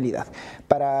institucionalidad.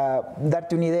 Para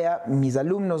darte una idea, mis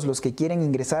alumnos, los que quieren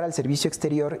ingresar al servicio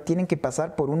exterior, tienen que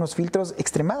pasar por unos filtros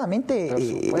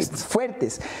extremadamente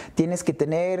fuertes. Tienes que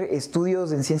tener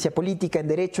estudios en ciencia política, en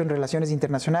derecho, en relaciones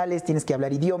internacionales, tienes que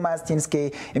hablar idiomas, tienes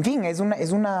que, en fin, es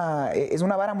una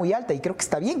vara muy alta, y creo que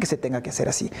está bien que se tenga que hacer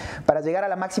así. Para llegar a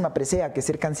la máxima presea, que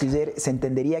ser canciller, se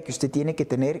entendería que usted tiene que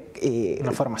tener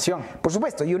una formación, por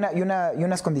supuesto, y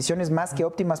unas condiciones más que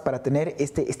óptimas para tener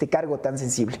este cargo tan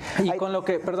sensible. Y con lo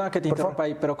que, perdona que te interrumpa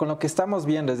ahí, pero con lo que estamos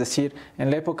viendo, es decir, en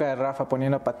la época de Rafa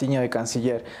poniendo a Patiño de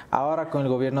canciller, ahora con el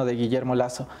gobierno de Guillermo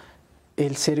Lasso,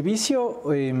 el servicio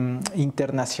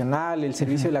internacional, el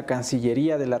servicio de la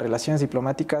Cancillería, de las relaciones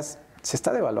diplomáticas, se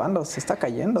está devaluando, se está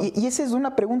cayendo. Y esa es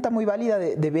una pregunta muy válida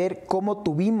de ver cómo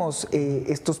tuvimos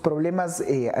estos problemas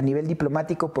a nivel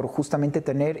diplomático por justamente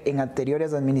tener en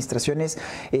anteriores administraciones,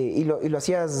 y lo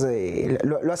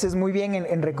haces muy bien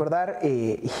en recordar,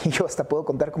 y yo hasta puedo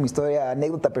contar como historia,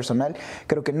 anécdota personal.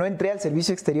 Creo que no entré al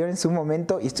servicio exterior en su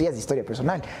momento, y esto ya es historia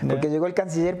personal, porque llegó el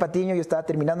canciller Patiño, yo estaba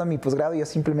terminando mi posgrado y yo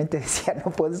simplemente decía,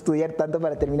 no puedo estudiar tanto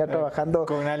para terminar trabajando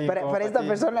para esta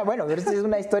persona. Bueno, pero esta es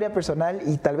una historia personal,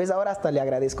 y tal vez ahora hasta le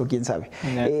agradezco, quién sabe.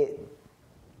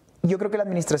 Yo creo que la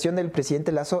administración del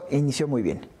presidente Lasso inició muy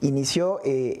bien. Eligió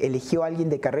a alguien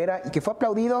de carrera y que fue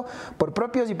aplaudido por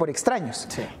propios y por extraños,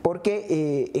 sí,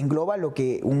 porque engloba lo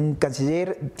que un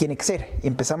canciller tiene que ser.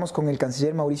 Empezamos con el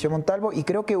canciller Mauricio Montalvo y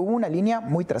creo que hubo una línea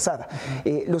muy trazada.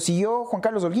 Lo siguió Juan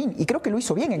Carlos Holguín y creo que lo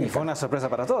hizo bien en el fue una sorpresa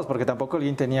para todos, porque tampoco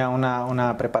Holguín tenía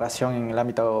una preparación en el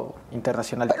ámbito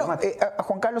internacional. Bueno, a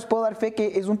Juan Carlos puedo dar fe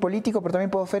que es un político, pero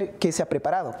también puedo ver que se ha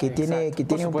preparado, que tiene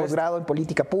un posgrado en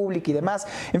política pública y demás.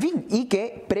 En fin, y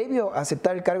que previo a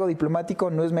aceptar el cargo diplomático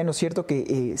no es menos cierto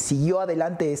que siguió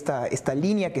adelante esta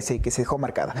línea que se dejó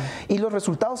marcada. Y los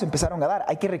resultados empezaron a dar.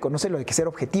 Hay que reconocerlo, hay que ser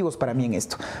objetivos para mí en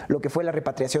esto. Lo que fue la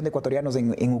repatriación de ecuatorianos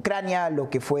en Ucrania, lo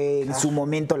que fue en su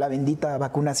momento la bendita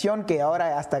vacunación, que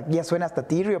ahora ya suena hasta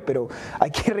tirrio, pero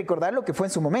hay que recordar lo que fue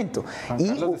en su momento. Juan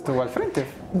Carlos estuvo al frente.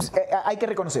 Hay que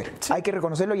reconocer, sí, hay que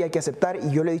reconocerlo y hay que aceptar.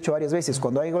 Y yo le he dicho varias veces,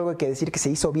 cuando hay algo que decir que se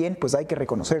hizo bien, pues hay que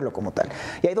reconocerlo como tal.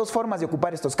 Y hay dos formas de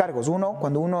ocupar estos cargos. Uno,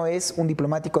 cuando uno es un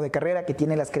diplomático de carrera que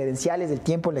tiene las credenciales, el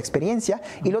tiempo, la experiencia,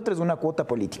 y el otro es una cuota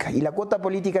política. Y la cuota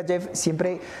política, Jeff,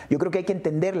 siempre yo creo que hay que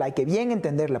entenderla, hay que bien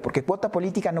entenderla, porque cuota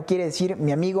política no quiere decir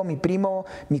mi amigo, mi primo,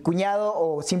 mi cuñado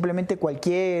o simplemente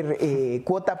cualquier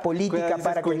cuota política.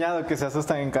 Para cuñado que se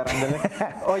asustan en Carandel.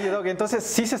 Oye, Doc, entonces,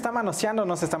 ¿sí se está manoseando o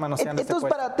no se está manoseando? Entonces,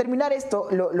 para terminar esto,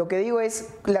 lo que digo es,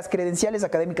 las credenciales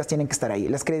académicas tienen que estar ahí,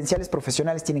 las credenciales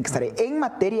profesionales tienen que estar ahí, en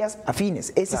materias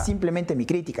afines. Esa es simplemente mi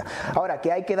crítica. Ahora,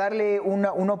 que hay que darle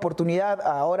una oportunidad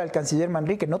ahora al canciller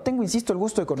Manrique, no tengo, insisto, el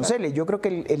gusto de conocerle. Yo creo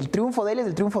que el triunfo de él es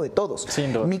el triunfo de todos.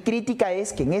 Mi crítica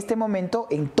es que en este momento,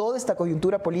 en toda esta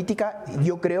coyuntura política,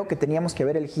 yo creo que teníamos que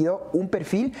haber elegido un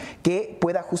perfil que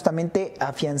pueda justamente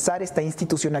afianzar esta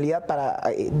institucionalidad para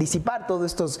disipar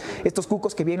todos estos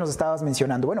cucos que bien los estabas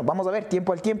mencionando. Bueno, vamos a ver,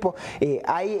 tiempo al tiempo.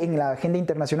 Hay en la agenda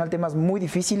internacional temas muy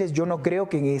difíciles. Yo no creo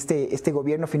que este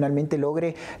gobierno finalmente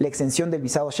logre la exención del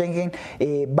visado Schengen.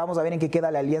 Vamos a ver en qué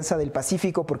queda la Alianza del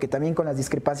Pacífico, porque también con las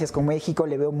discrepancias con México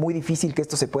le veo muy difícil que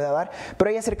esto se pueda dar, pero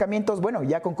hay acercamientos, bueno,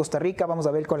 ya con Costa Rica, vamos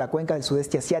a ver con la cuenca del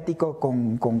sudeste asiático,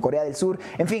 con Corea del Sur,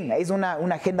 en fin, es una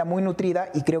agenda muy nutrida,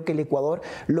 y creo que el Ecuador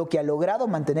lo que ha logrado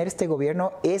mantener este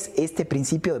gobierno es este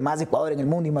principio de más Ecuador en el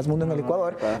mundo y más mundo en el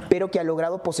Ecuador, pero que ha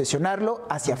logrado posesionarlo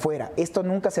hacia afuera. Esto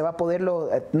nunca se va a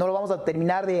no lo vamos a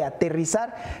terminar de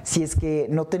aterrizar si es que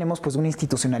no tenemos pues una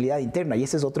institucionalidad interna, y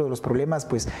ese es otro de los problemas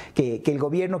pues que el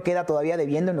gobierno queda todavía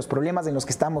debiendo en los problemas en los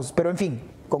que estamos. Pero en fin,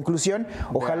 conclusión,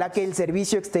 ojalá que el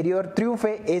servicio exterior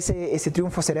triunfe, ese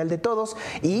triunfo será el de todos,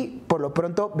 y por lo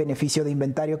pronto beneficio de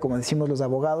inventario, como decimos los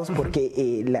abogados,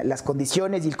 porque las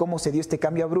condiciones y cómo se dio este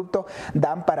cambio abrupto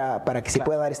dan para que se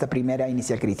pueda dar esta primera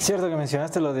inicial crítica. Cierto que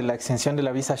mencionaste lo de la exención de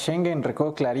la visa Schengen.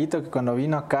 Recuerdo clarito que cuando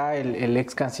vino acá el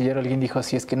ex canciller alguien dijo,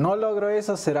 si es que no logro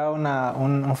eso será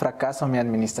un fracaso mi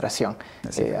administración.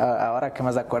 Ahora que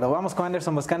más de acuerdo. Vamos con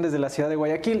Anderson Boscán desde la ciudad de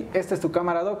Guayaquil. Esta es tu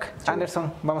cámara, Doc. Sí.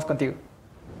 Anderson, vamos contigo.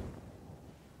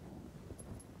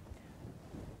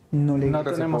 No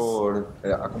gracias por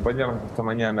acompañarnos esta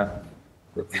mañana.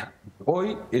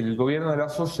 Hoy el gobierno de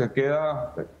Lasso se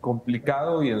queda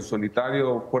complicado y en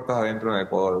solitario, puertas adentro en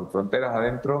Ecuador, fronteras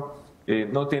adentro.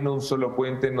 No tiene un solo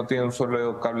puente, no tiene un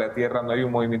solo cable a tierra, no hay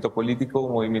un movimiento político,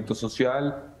 un movimiento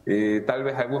social, tal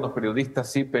vez algunos periodistas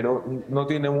sí, pero no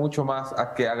tiene mucho más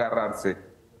a qué agarrarse.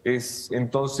 Es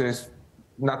entonces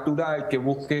natural que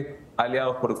busque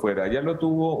aliados por fuera. Ya lo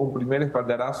tuvo un primer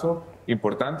espaldarazo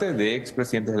importante de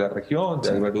expresidentes de la región, de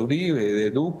Álvaro Uribe,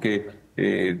 de Duque,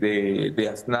 de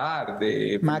Aznar,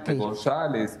 de Felipe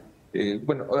González.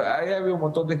 Bueno, ahí había un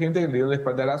montón de gente que le dio un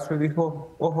espaldarazo y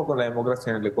dijo, ojo con la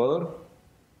democracia en el Ecuador.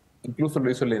 Incluso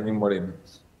lo hizo Lenín Moreno.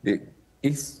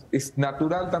 Es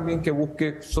natural también que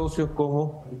busque socios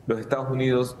como los Estados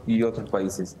Unidos y otros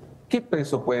países. ¿Qué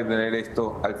peso puede tener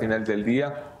esto al final del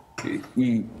día?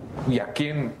 ¿Y a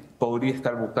quién podría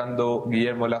estar buscando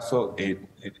Guillermo Lasso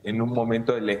en un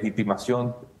momento de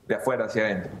legitimación de afuera hacia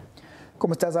adentro?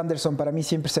 ¿Cómo estás, Anderson? Para mí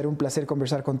siempre será un placer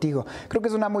conversar contigo. Creo que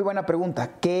es una muy buena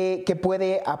pregunta. ¿Qué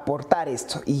puede aportar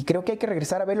esto? Y creo que hay que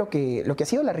regresar a ver lo que ha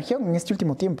sido la región en este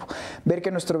último tiempo. Ver que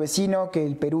nuestro vecino, que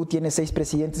el Perú tiene 6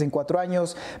 presidentes en 4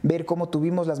 años, ver cómo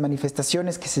tuvimos las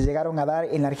manifestaciones que se llegaron a dar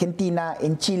en la Argentina,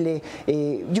 en Chile.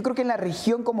 Yo creo que en la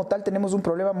región como tal tenemos un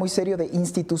problema muy serio de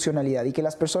institucionalidad y que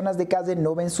las personas de calle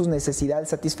no ven sus necesidades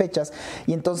satisfechas,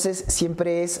 y entonces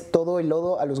siempre es todo el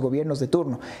lodo a los gobiernos de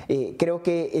turno. Creo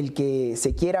que el que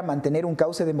se quiera mantener un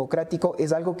cauce democrático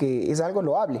es algo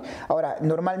loable. Ahora,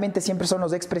 normalmente siempre son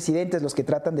los expresidentes los que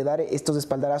tratan de dar estos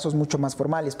espaldarazos mucho más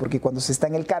formales, porque cuando se está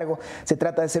en el cargo se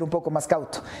trata de ser un poco más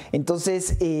cauto.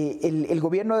 Entonces, el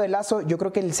gobierno de Lasso, yo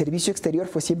creo que el servicio exterior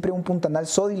fue siempre un puntanal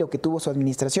sólido que tuvo su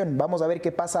administración. Vamos a ver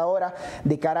qué pasa ahora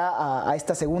de cara a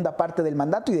esta segunda parte del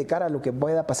mandato y de cara a lo que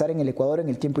pueda pasar en el Ecuador en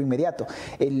el tiempo inmediato.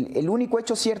 El único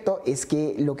hecho cierto es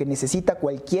que lo que necesita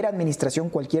cualquier administración,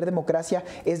 cualquier democracia,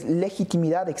 es legitimidad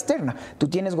externa. Tú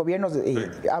tienes gobiernos,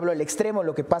 hablo del extremo,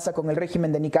 lo que pasa con el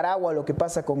régimen de Nicaragua, lo que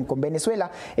pasa con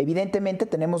Venezuela. Evidentemente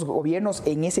tenemos gobiernos,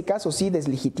 en ese caso sí,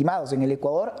 deslegitimados. En el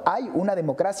Ecuador hay una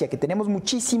democracia, que tenemos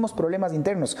muchísimos problemas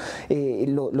internos.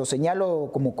 Lo señalo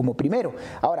como primero.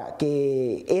 Ahora,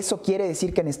 que eso quiere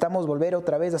decir que necesitamos volver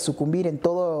otra vez a sucumbir en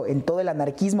todo el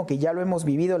anarquismo que ya lo hemos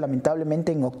vivido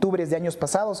lamentablemente en octubres de años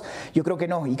pasados. Yo creo que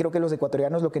no, y creo que los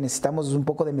ecuatorianos lo que necesitamos es un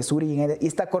poco de mesura y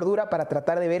esta cordura para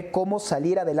tratar de ver cómo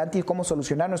salir adelante y cómo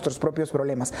solucionar nuestros propios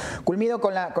problemas. Culmino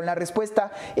con la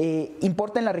respuesta.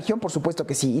 ¿Importa en la región? Por supuesto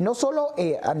que sí, y no solo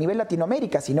a nivel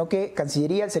Latinoamérica, sino que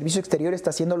Cancillería, el Servicio Exterior está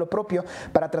haciendo lo propio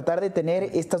para tratar de tener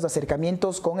estos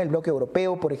acercamientos con el bloque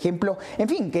europeo, por ejemplo, en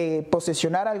fin, que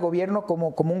posesionar al gobierno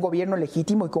como un gobierno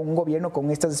legítimo y como un gobierno con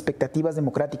estas expectativas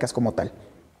democráticas como tal.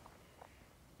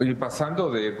 Oye, pasando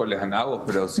de colegiados,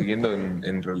 pero siguiendo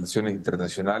en relaciones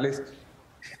internacionales,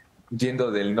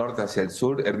 yendo del norte hacia el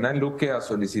sur, Hernán Luque ha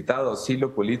solicitado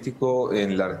asilo político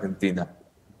en la Argentina.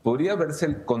 ¿Podría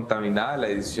verse contaminada la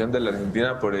decisión de la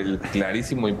Argentina por el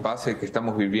clarísimo impasse que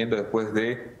estamos viviendo después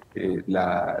de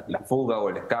la fuga o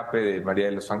el escape de María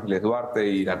de los Ángeles Duarte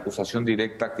y la acusación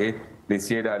directa que le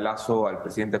hiciera Lasso al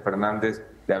presidente Fernández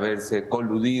de haberse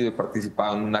coludido y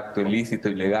participado en un acto ilícito,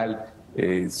 ilegal,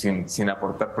 sin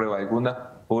aportar prueba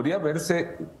alguna? ¿Podría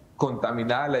verse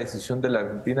contaminada la decisión de la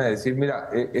Argentina de decir, mira,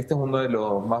 este es uno de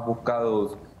los más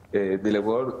buscados del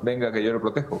Ecuador, venga que yo lo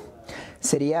protejo?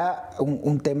 Sería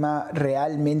un tema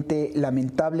realmente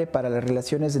lamentable para las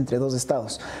relaciones entre dos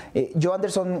estados. Yo,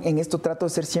 Anderson, en esto trato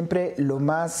de ser siempre lo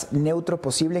más neutro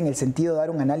posible en el sentido de dar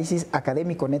un análisis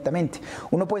académico netamente.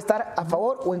 Uno puede estar a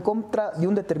favor o en contra de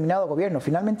un determinado gobierno,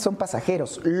 finalmente son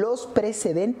pasajeros. Los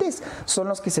precedentes son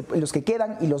los que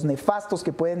quedan y los nefastos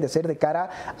que pueden ser de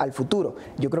cara al futuro.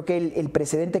 Yo creo que el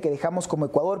precedente que dejamos como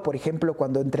Ecuador, por ejemplo,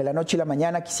 cuando entre la noche y la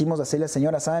mañana quisimos hacerle al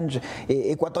señor Assange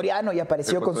ecuatoriano y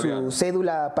apareció con su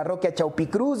cédula parroquia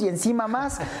Chaupicruz y encima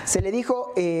más se le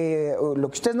dijo lo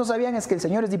que ustedes no sabían es que el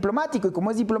señor es diplomático y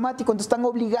como es diplomático entonces están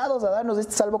obligados a darnos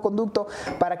este salvoconducto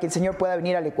para que el señor pueda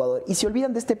venir al Ecuador. Y se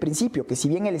olvidan de este principio, que si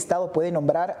bien el Estado puede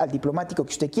nombrar al diplomático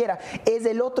que usted quiera, es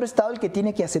el otro Estado el que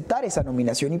tiene que aceptar esa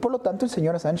nominación y por lo tanto el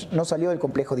señor Assange no salió del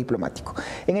complejo diplomático.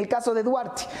 En el caso de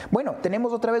Duarte, bueno,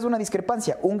 tenemos otra vez una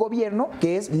discrepancia, un gobierno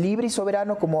que es libre y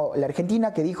soberano como la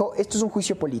Argentina que dijo esto es un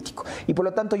juicio político y por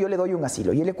lo tanto yo le doy un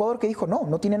asilo, y el Ecuador que dijo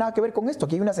no tiene nada que ver con esto,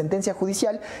 aquí hay una sentencia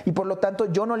judicial y por lo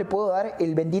tanto yo no le puedo dar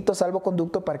el bendito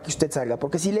salvoconducto para que usted salga,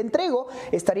 porque si le entrego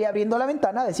estaría abriendo la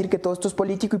ventana a decir que todo esto es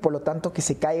político y por lo tanto que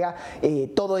se caiga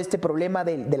todo este problema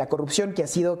de la corrupción que ha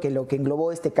sido lo que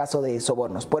englobó este caso de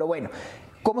sobornos. Pero bueno,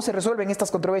 ¿cómo se resuelven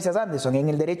estas controversias, Anderson? En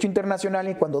el derecho internacional,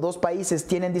 y cuando dos países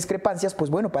tienen discrepancias, pues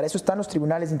bueno, para eso están los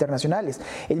tribunales internacionales.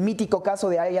 El mítico caso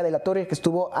de Aya de la Torre, que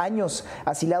estuvo años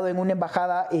asilado en una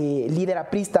embajada, líder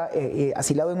aprista,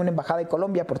 asilado en una embajada de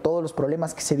Colombia por todos los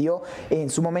problemas que se dio en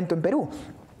su momento en Perú.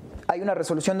 Hay una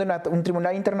resolución de un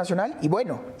tribunal internacional y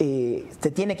bueno,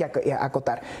 se tiene que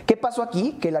acotar. ¿Qué pasó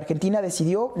aquí? Que la Argentina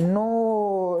decidió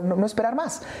no esperar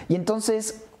más. Y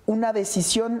entonces una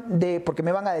decisión porque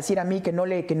me van a decir a mí que no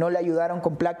le ayudaron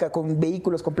con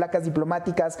vehículos con placas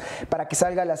diplomáticas para que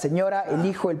salga la señora, el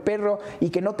hijo, el perro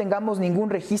y que no tengamos ningún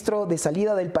registro de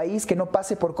salida del país, que no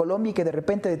pase por Colombia y que de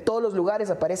repente de todos los lugares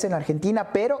aparece en Argentina,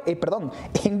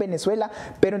 en Venezuela,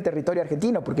 pero en territorio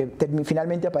argentino, porque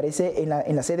finalmente aparece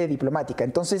en la sede diplomática.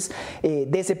 Entonces,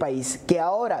 de ese país, que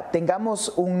ahora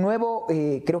tengamos un nuevo,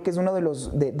 creo que es uno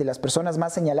de las personas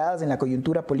más señaladas en la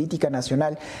coyuntura política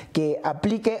nacional, que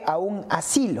aplique a un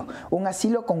asilo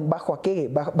bajo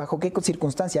qué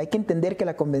circunstancia. Hay que entender que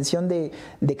la Convención de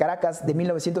Caracas de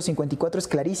 1954 es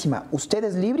clarísima. Usted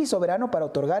es libre y soberano para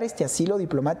otorgar este asilo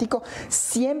diplomático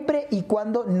siempre y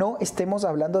cuando no estemos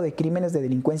hablando de crímenes de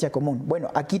delincuencia común. Bueno,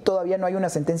 aquí todavía no hay una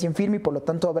sentencia en firme y por lo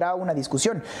tanto habrá una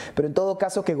discusión, pero en todo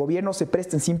caso que gobiernos se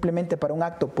presten simplemente para un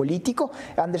acto político,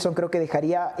 Anderson, creo que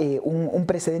dejaría un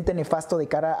precedente nefasto de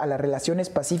cara a las relaciones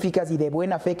pacíficas y de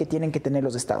buena fe que tienen que tener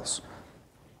los estados.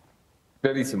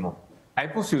 Clarísimo. ¿Hay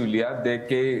posibilidad de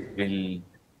que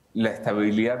la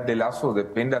estabilidad de Lasso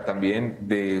dependa también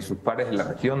de sus pares en la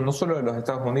región, no solo de los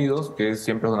Estados Unidos, que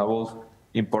siempre es una voz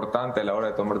importante a la hora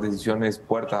de tomar decisiones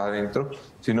puertas adentro,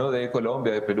 sino de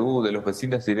Colombia, de Perú, de los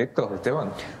vecinos directos, Esteban?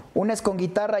 Una es con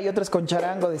guitarra y otra es con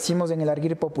charango, decimos en el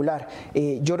arguir popular.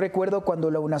 Yo recuerdo cuando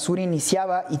la UNASUR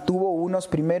iniciaba y tuvo unos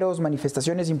primeros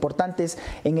manifestaciones importantes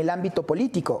en el ámbito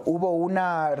político. Hubo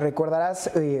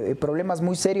recordarás, problemas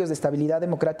muy serios de estabilidad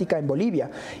democrática en Bolivia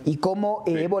y cómo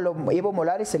Evo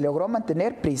Morales se logró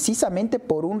mantener precisamente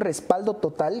por un respaldo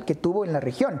total que tuvo en la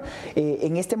región.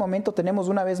 En este momento tenemos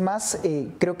una vez más,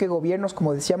 creo que gobiernos,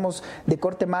 como decíamos, de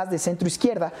corte más de centro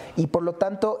izquierda y por lo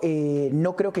tanto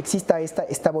no creo que exista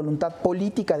esta voluntad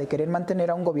política de querer mantener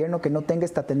a un gobierno que no tenga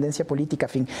esta tendencia política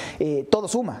afín. Todo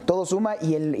suma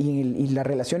y las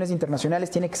relaciones internacionales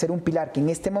tiene que ser un pilar que en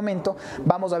este momento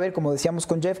vamos a ver, como decíamos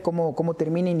con Jeff, cómo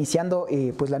termina iniciando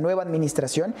pues la nueva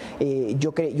administración.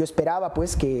 Yo esperaba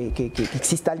pues que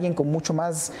exista alguien con mucho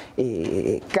más,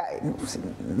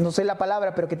 no sé la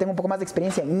palabra, pero que tenga un poco más de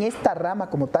experiencia en esta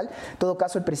rama como tal. En todo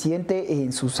caso, el presidente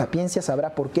en su sapiencia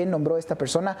sabrá por qué nombró a esta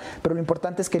persona, pero lo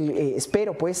importante es que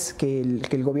espero pues que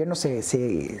el gobierno se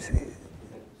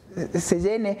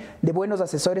llene de buenos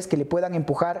asesores que le puedan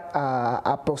empujar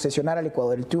a posesionar al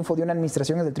Ecuador. El triunfo de una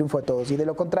administración es el triunfo de todos y de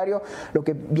lo contrario, lo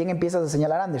que bien empiezas a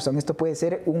señalar, Anderson, esto puede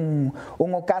ser un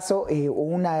ocaso o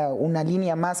una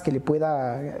línea más que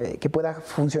pueda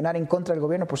funcionar en contra del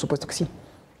gobierno, por supuesto que sí.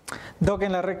 Doc,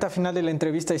 en la recta final de la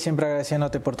entrevista y siempre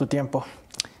agradeciéndote por tu tiempo.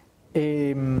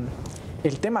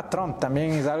 El tema Trump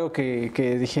también es algo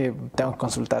que dije, tengo que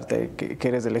consultarte, que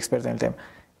eres el experto en el tema.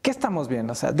 ¿Qué estamos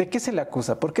viendo? O sea, ¿de qué se le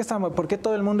acusa? ¿Por qué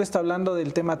todo el mundo está hablando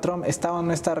del tema Trump? ¿Está o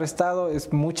no está arrestado?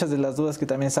 Es muchas de las dudas que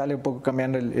también sale un poco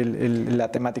cambiando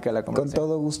la temática de la conversación. Con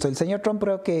todo gusto. El señor Trump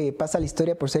creo que pasa a la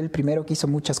historia por ser el primero que hizo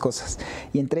muchas cosas.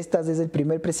 Y entre estas es el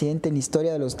primer presidente en la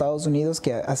historia de los Estados Unidos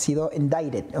que ha sido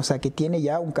indicted, o sea, que tiene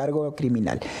ya un cargo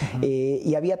criminal.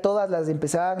 Y había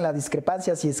empezaban las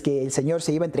discrepancias si es que el señor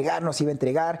se iba a entregar, no se iba a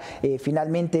entregar.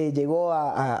 Finalmente llegó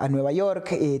a Nueva York,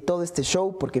 todo este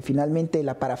show, porque finalmente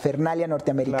la parafernalia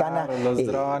norteamericana, claro, los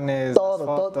drones,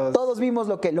 todos vimos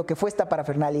lo que fue esta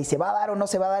parafernalia, y se va a dar o no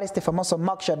se va a dar este famoso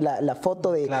mugshot, la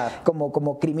foto de claro,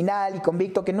 como criminal y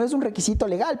convicto, que no es un requisito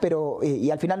legal, pero y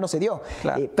al final no se dio,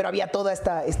 claro, pero había toda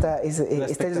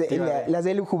las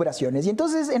elucubraciones. Y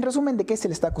entonces, en resumen, ¿de qué se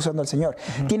le está acusando al señor?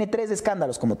 Tiene 3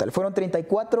 escándalos como tal, fueron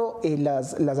 34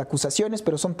 las acusaciones,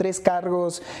 pero son 3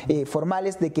 cargos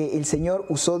formales de que el señor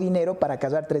usó dinero para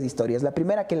callar 3 historias. La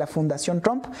primera, que la Fundación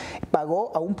Trump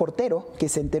pagó a un portero que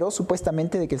se enteró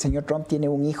supuestamente de que el señor Trump tiene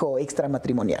un hijo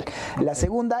extramatrimonial. La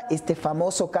segunda, este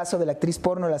famoso caso de la actriz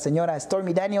porno, la señora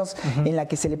Stormy Daniels, en la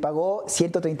que se le pagó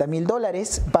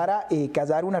 $130,000 para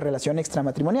callar una relación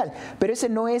extramatrimonial. Pero ese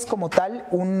no es como tal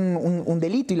un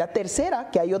delito. Y la tercera,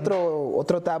 que hay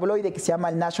otro tabloide que se llama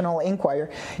el National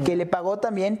Enquirer, que le pagó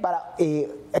también para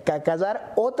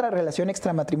callar otra relación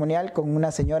extramatrimonial con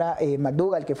una señora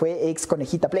McDougal, que fue ex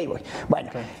conejita Playboy.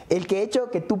 Bueno, el que hecho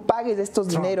que tú pagues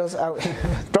estos dineros a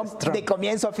Trump de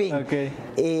comienzo a fin,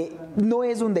 no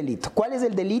es un delito. ¿Cuál es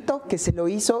el delito? Que se lo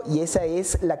hizo, y esa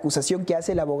es la acusación que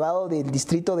hace el abogado del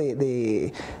distrito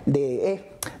de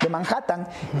Manhattan,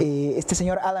 este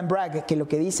señor Alan Bragg, que lo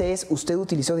que dice es: usted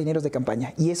utilizó dineros de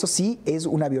campaña, y eso sí es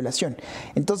una violación.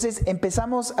 Entonces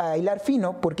empezamos a hilar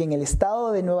fino, porque en el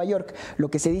estado de Nueva York lo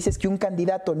que se dice es que un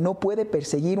candidato no puede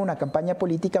perseguir una campaña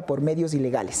política por medios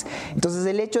ilegales. Entonces,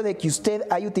 el hecho de que usted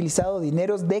haya utilizado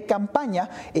dineros de campaña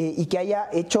y que haya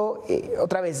hecho,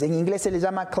 otra vez, en inglés se le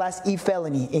llama Class E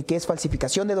felony, que es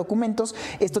falsificación de documentos,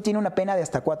 esto tiene una pena de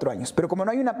hasta 4 años. Pero como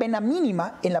no hay una pena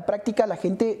mínima, en la práctica la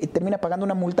gente termina pagando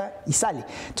una multa y sale.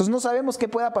 Entonces no sabemos qué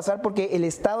pueda pasar, porque el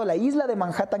estado, la isla de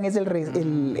Manhattan es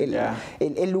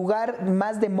el lugar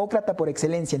más demócrata por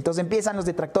excelencia. Entonces empiezan los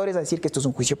detractores a decir que esto es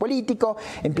un juicio político,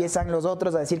 empiezan los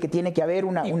otros a decir que tiene que haber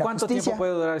una justicia. ¿Cuánto tiempo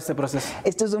puede durar este proceso?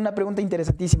 Esto es una pregunta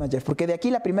interesantísima, Jeff, porque de aquí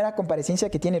la primera comparecencia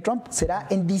que tiene Trump será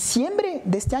en diciembre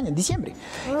de este año, en diciembre.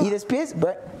 Y después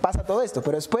pasa todo esto,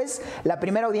 pero después la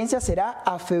primera audiencia será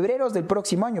a febrero del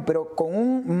próximo año, pero con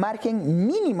un margen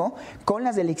mínimo con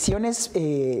las elecciones,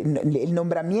 el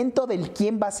nombramiento del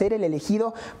quién va a ser el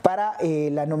elegido para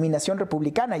la nominación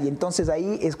republicana, y entonces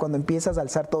ahí es cuando empiezas a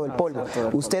alzar todo el polvo.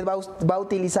 Usted va a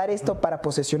utilizar esto para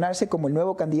posesionarse como el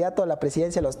nuevo candidato a la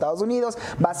presidencia de los Estados Unidos,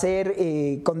 va a ser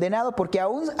condenado, porque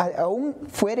aún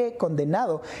fuere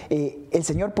condenado, el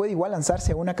señor puede igual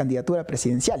lanzarse a una candidatura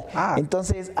presidencial.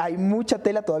 Entonces hay mucha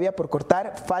tela todavía por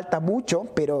cortar, falta mucho,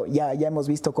 pero ya hemos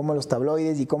visto cómo los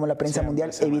tabloides y cómo la prensa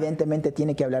mundial evidentemente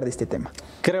tiene que hablar de este tema.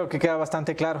 Creo que queda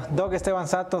bastante claro. Doc Esteban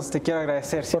Santos, te quiero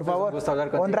agradecer. Por favor, es un gusto hablar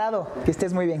contigo. Honrado, que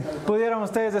estés muy bien. Pudieron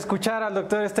ustedes escuchar al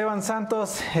doctor Esteban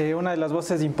Santos, una de las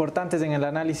voces importantes en el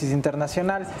análisis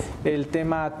internacional, el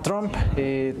tema Trump,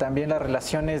 también las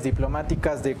relaciones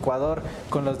diplomáticas de Ecuador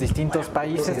con los distintos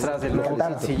países tras el nuevo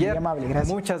canciller.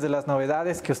 Muchas de las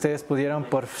novedades que ustedes pudieron,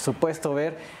 por supuesto,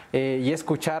 ver y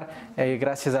escuchar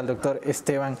gracias al doctor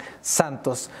Esteban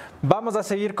Santos. Vamos a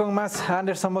seguir con más.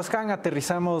 Anderson Boscan,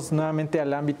 aterrizamos nuevamente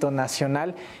al ámbito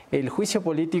nacional. El juicio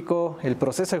político, el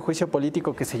proceso de juicio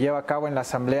político que se lleva a cabo en la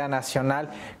Asamblea Nacional,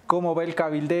 ¿cómo va el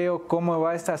cabildeo? ¿Cómo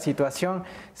va esta situación?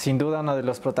 Sin duda uno de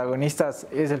los protagonistas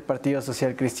es el Partido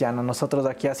Social Cristiano. Nosotros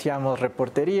aquí hacíamos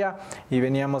reportería y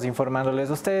veníamos informándoles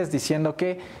a ustedes diciendo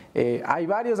que hay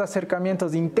varios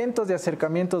acercamientos, intentos de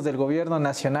acercamientos del gobierno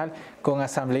nacional con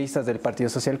asambleístas del Partido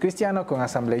Social Cristiano, con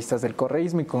asambleístas del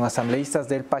correísmo y con asambleístas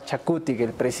del Pachacutic.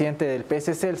 El presidente del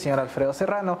PSC, el señor Alfredo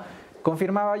Serrano,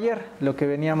 confirmaba ayer lo que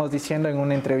veníamos diciendo en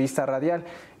una entrevista radial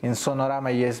en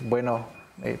Sonorama, y es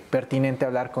pertinente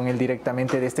hablar con él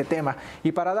directamente de este tema.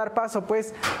 Y para dar paso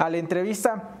pues a la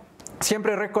entrevista,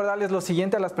 siempre recordarles lo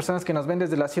siguiente a las personas que nos ven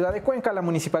desde la ciudad de Cuenca. La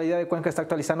Municipalidad de Cuenca está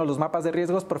actualizando los mapas de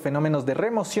riesgos por fenómenos de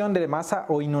remoción de masa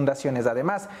o inundaciones.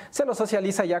 Además, se los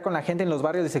socializa ya con la gente en los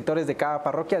barrios y sectores de cada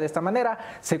parroquia. De esta manera,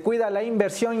 se cuida la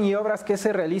inversión y obras que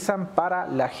se realizan para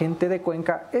la gente de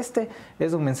Cuenca. Este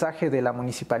es un mensaje de la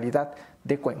Municipalidad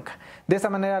de Cuenca. De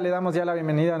esta manera le damos ya la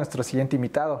bienvenida a nuestro siguiente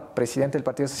invitado, presidente del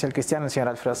Partido Social Cristiano, el señor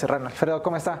Alfredo Serrano. Alfredo,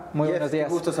 ¿cómo está? Muy buenos días.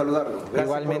 Un gusto saludarlo. Gracias.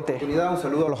 Igualmente. Por la oportunidad. Un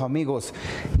saludo a los amigos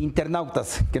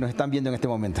internautas que nos están viendo en este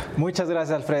momento. Muchas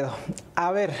gracias, Alfredo.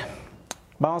 A ver,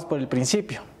 vamos por el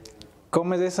principio.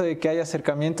 ¿Cómo es eso de que hay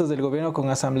acercamientos del gobierno con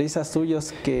asambleístas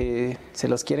suyos que se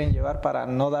los quieren llevar para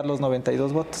no dar los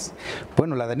 92 votos?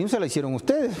 Bueno, la denuncia la hicieron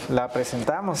ustedes. La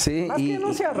presentamos. Sí, Más que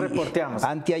denuncia, reporteamos.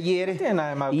 Anteayer,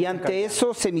 y ante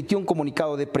eso se emitió un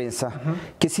comunicado de prensa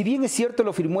que, si bien es cierto,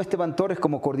 lo firmó Esteban Torres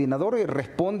como coordinador, y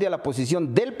responde a la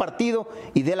posición del partido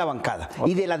y de la bancada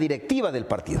y de la directiva del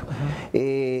partido.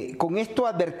 Con esto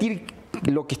advertir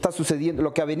lo que está sucediendo,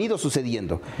 lo que ha venido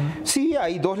sucediendo. Sí,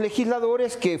 hay 2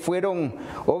 legisladores que fueron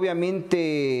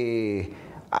obviamente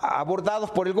abordados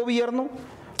por el gobierno.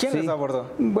 ¿Quién les abordó?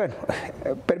 Bueno,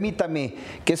 permítame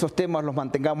que esos temas los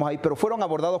mantengamos ahí, pero fueron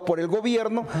abordados por el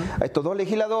gobierno a estos 2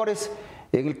 legisladores.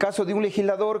 En el caso de un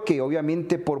legislador que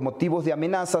obviamente por motivos de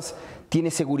amenazas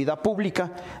tiene seguridad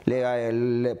pública,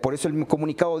 por eso el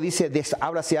comunicado dice,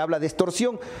 se habla de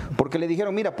extorsión, porque le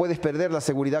dijeron, mira, puedes perder la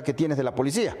seguridad que tienes de la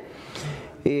policía.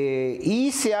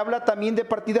 Y se habla también de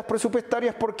partidas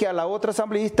presupuestarias porque a la otra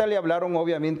asambleísta le hablaron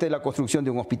obviamente de la construcción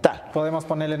de un hospital. ¿Podemos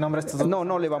ponerle nombre a estos dos? No,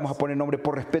 no le vamos a poner nombre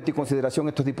por respeto y consideración a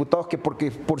estos diputados que, porque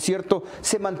por cierto,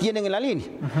 se mantienen en la línea.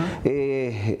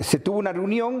 Se tuvo una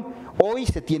reunión, hoy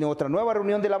se tiene otra nueva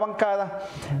reunión de la bancada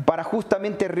para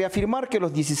justamente reafirmar que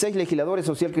los 16 legisladores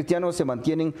social cristianos se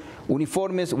mantienen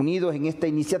uniformes, unidos en esta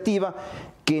iniciativa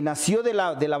que nació de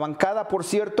la bancada, por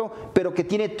cierto, pero que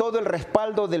tiene todo el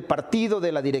respaldo del partido,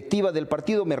 de la directiva del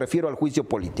partido, me refiero al juicio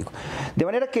político. De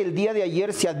manera que el día de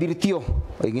ayer se advirtió,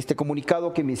 en este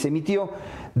comunicado que se emitió,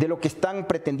 de lo que están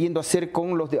pretendiendo hacer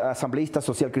con los asambleístas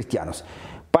social cristianos,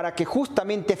 para que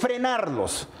justamente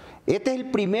frenarlos. Esta es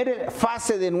el primer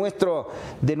fase de nuestro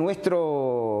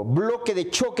bloque de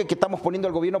choque que estamos poniendo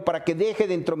al gobierno para que deje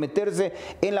de entrometerse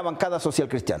en la bancada social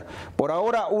cristiana. Por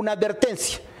ahora, una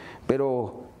advertencia,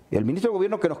 pero el ministro de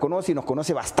Gobierno, que nos conoce y nos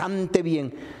conoce bastante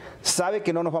bien, sabe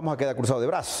que no nos vamos a quedar cruzados de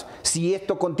brazos. Si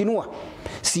esto continúa,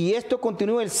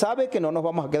 él sabe que no nos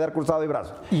vamos a quedar cruzados de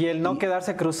brazos. ¿Y el no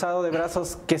quedarse cruzado de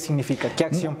brazos, qué significa? ¿Qué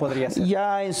acción podría ser?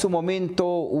 Ya en su momento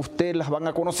ustedes las van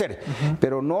a conocer,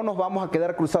 pero no nos vamos a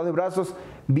quedar cruzados de brazos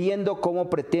viendo cómo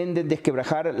pretenden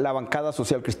desquebrajar la bancada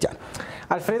social cristiana.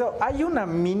 Alfredo, ¿hay una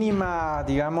mínima,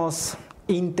 digamos,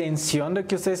 intención de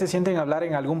que ustedes se sienten a hablar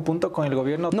en algún punto con el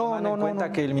gobierno, tomando en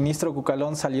cuenta que el ministro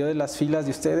Cucalón salió de las filas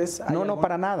de ustedes? No,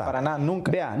 para nada. Para nada,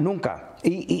 nunca. Vea, nunca.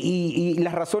 Y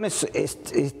las razones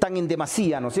están en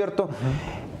demasía, ¿no es cierto?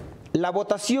 La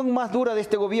votación más dura de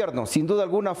este gobierno, sin duda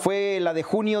alguna, fue la de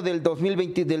junio del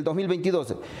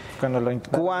 2022,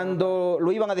 cuando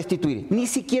lo iban a destituir. Ni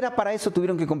siquiera para eso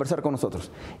tuvieron que conversar con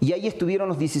nosotros. Y ahí estuvieron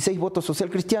los 16 votos social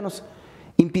cristianos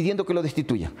impidiendo que lo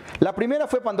destituyan. La primera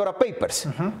fue Pandora Papers,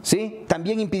 ¿sí?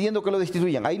 También impidiendo que lo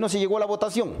destituyan. Ahí no se llegó a la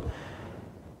votación.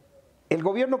 El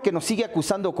gobierno que nos sigue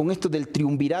acusando con esto del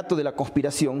triunvirato de la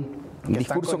conspiración,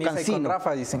 discurso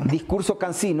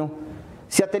cansino,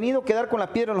 se ha tenido que dar con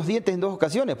la piedra en los dientes en 2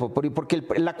 ocasiones, porque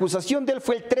la acusación de él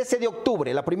fue el 13 de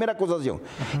octubre, la primera acusación.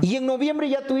 Y en noviembre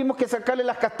ya tuvimos que sacarle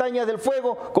las castañas del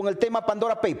fuego con el tema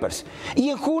Pandora Papers.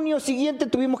 Y en junio siguiente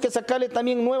tuvimos que sacarle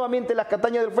también nuevamente las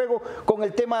castañas del fuego con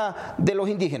el tema de los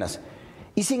indígenas.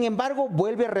 Y sin embargo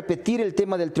vuelve a repetir el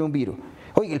tema del triunviro.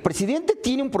 Oye, el presidente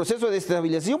tiene un proceso de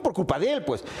desestabilización por culpa de él,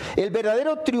 pues. El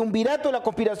verdadero triunvirato de la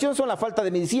conspiración son la falta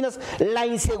de medicinas, la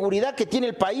inseguridad que tiene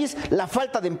el país, la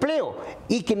falta de empleo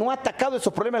y que no ha atacado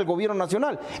esos problemas del gobierno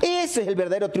nacional. Ese es el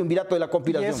verdadero triunvirato de la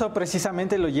conspiración. Y eso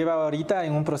precisamente lo lleva ahorita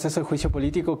en un proceso de juicio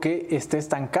político que esté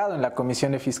estancado en la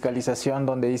Comisión de Fiscalización,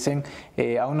 donde dicen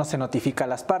aún no se notifica a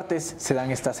las partes, se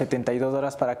dan estas 72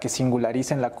 horas para que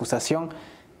singularicen la acusación.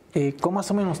 ¿Cómo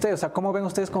asumen ustedes? O sea, ¿cómo ven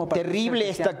ustedes como partido? Terrible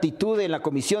esta actitud en la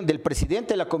comisión, del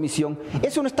presidente de la comisión.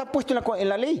 Eso no está puesto en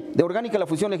la ley de orgánica de la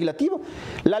función legislativa.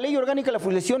 La ley orgánica de la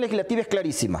función legislativa es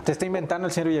clarísima. ¿Se está inventando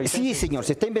el señor Villavicencio? Sí, señor,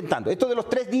 se está inventando. Esto de los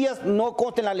 3 días no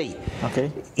consta en la ley.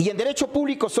 Y en derecho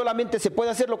público solamente se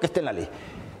puede hacer lo que está en la ley.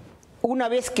 Una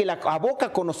vez que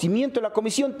aboca conocimiento de la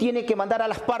comisión, tiene que mandar a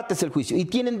las partes el juicio. Y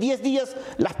tienen 10 días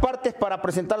las partes para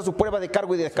presentar su prueba de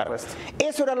cargo y de descargo.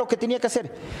 Eso era lo que tenía que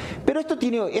hacer. Pero esto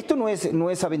no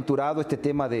es aventurado, este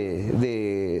tema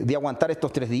de aguantar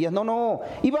estos 3 días. No.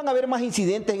 Y van a haber más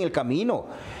incidentes en el camino.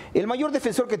 El mayor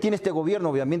defensor que tiene este gobierno,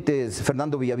 obviamente, es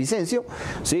Fernando Villavicencio,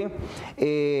 ¿sí?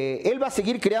 Él va a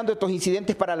seguir creando estos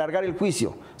incidentes para alargar el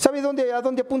juicio. ¿Sabe a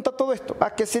dónde apunta todo esto?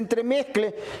 A que se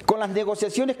entremezcle con las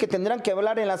negociaciones que tendrán que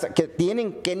hablar que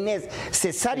tienen que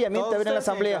necesariamente haber en la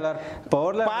Asamblea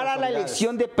para la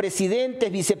elección de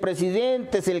presidentes,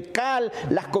 vicepresidentes, el CAL,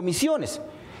 las comisiones.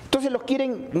 Entonces los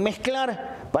quieren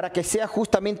mezclar para que sea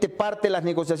justamente parte de las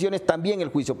negociaciones también el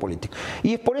juicio político.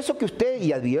 Y es por eso que usted,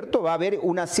 y advierto, va a haber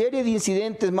una serie de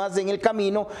incidentes más en el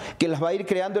camino que las va a ir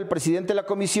creando el presidente de la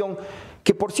comisión,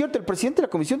 que por cierto el presidente de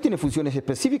la comisión tiene funciones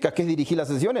específicas, que es dirigir las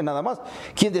sesiones nada más.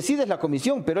 Quien decide es la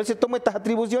comisión, pero él se toma estas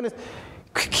atribuciones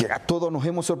que a todos nos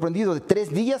hemos sorprendido, de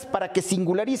 3 días para que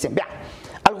singularicen. Vea,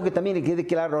 algo que también le quede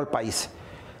claro al país.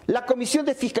 La comisión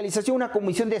de fiscalización es una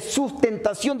comisión de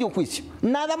sustentación de un juicio,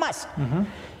 nada más.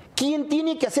 ¿Quién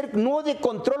tiene que hacer no de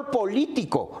control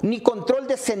político, ni control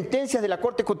de sentencias de la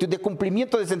Corte, de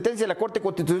cumplimiento de sentencias de la Corte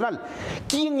Constitucional?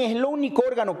 ¿Quién es el único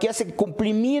órgano que hace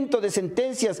cumplimiento de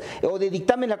sentencias o de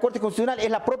dictamen de la Corte Constitucional? Es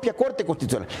la propia Corte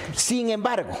Constitucional. Sin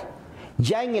embargo,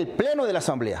 ya en el Pleno de la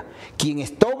Asamblea, quien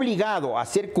está obligado a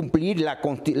hacer cumplir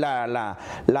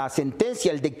la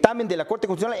sentencia, el dictamen de la Corte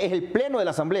Constitucional es el Pleno de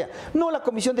la Asamblea, no la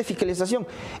Comisión de Fiscalización.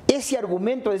 Ese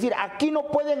argumento de decir, aquí no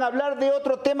pueden hablar de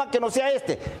otro tema que no sea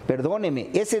este,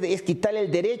 perdóneme, ese es quitarle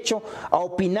el derecho a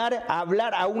opinar, a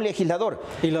hablar a un legislador.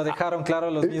 Y lo dejaron claro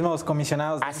los mismos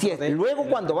comisionados. Así es, luego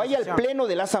cuando vaya al Pleno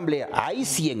de la Asamblea, ahí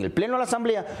sí, en el Pleno de la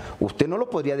Asamblea, usted no lo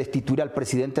podría destituir al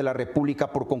presidente de la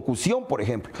República por concusión, por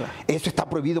ejemplo. Claro. Eso está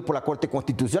prohibido por la Corte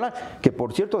Constitucional, que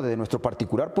por cierto, desde nuestro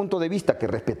particular punto de vista, que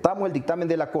respetamos el dictamen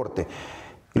de la Corte,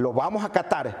 lo vamos a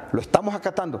acatar, lo estamos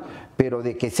acatando, pero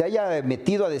de que se haya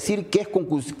metido a decir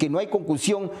que no hay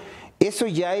concusión, eso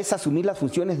ya es asumir las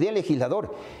funciones del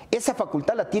legislador. Esa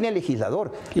facultad la tiene el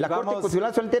legislador. La Corte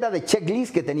Constitucional solamente era de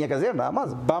checklist que tenía que hacer, nada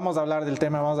más. Vamos a hablar del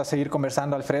tema, vamos a seguir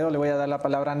conversando, Alfredo. Le voy a dar la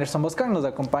palabra a Anderson Boscan, nos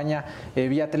acompaña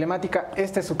vía telemática.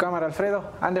 Esta es su cámara, Alfredo.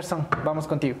 Anderson, vamos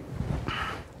contigo.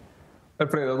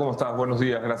 Alfredo, ¿cómo estás? Buenos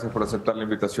días, gracias por aceptar la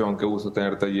invitación, qué gusto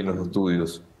tenerte allí en los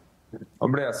estudios.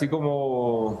 Hombre, así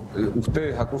como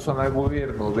ustedes acusan al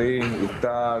gobierno de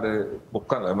estar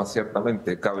buscando, además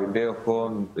ciertamente, cabildeos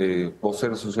con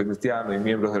voceros sociocristianos y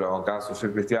miembros de la bancada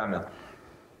sociocristiana,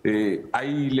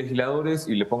 hay legisladores,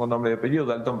 y le pongo nombre y apellido,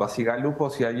 Dalton Basigalupo,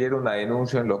 y ayer una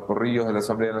denuncia en los corrillos de la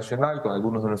Asamblea Nacional con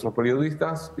algunos de nuestros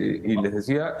periodistas, y les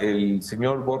decía, el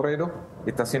señor Borrero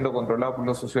está siendo controlado por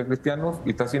los sociocristianos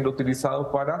y está siendo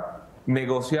utilizado para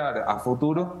negociar a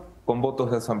futuro con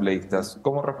votos de asambleístas.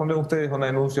 ¿Cómo responden ustedes a una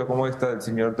denuncia como esta del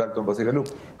señor Dalton Basigalupo?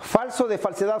 Falso de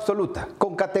falsedad absoluta,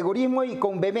 con categorismo y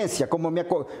con vehemencia, como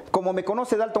me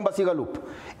conoce Dalton Basigalupo.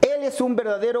 Él es un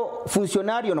verdadero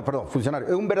funcionario,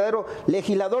 es un verdadero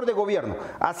legislador de gobierno.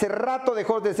 Hace rato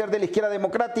dejó de ser de la izquierda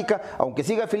democrática, aunque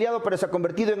siga afiliado, pero se ha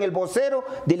convertido en el vocero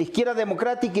de la izquierda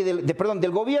democrática y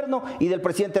del gobierno y del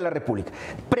presidente de la República.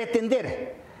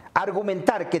 Pretender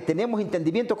argumentar que tenemos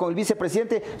entendimiento con el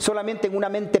vicepresidente solamente en una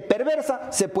mente perversa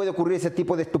se puede ocurrir ese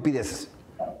tipo de estupideces.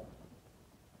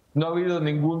 ¿No ha habido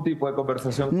ningún tipo de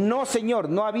conversación? No, señor,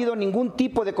 no ha habido ningún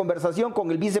tipo de conversación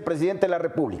con el vicepresidente de la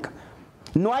República.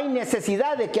 No hay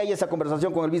necesidad de que haya esa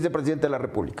conversación con el vicepresidente de la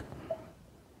República.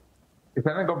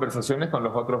 ¿Están en conversaciones con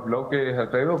los otros bloques,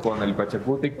 Alfredo, con el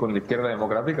Pachacuti, con la izquierda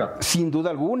democrática? Sin duda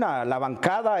alguna, la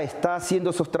bancada está haciendo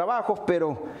esos trabajos,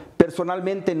 pero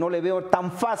personalmente no le veo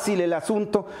tan fácil el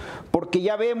asunto, porque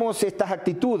ya vemos estas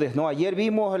actitudes, ¿no? Ayer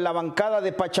vimos la bancada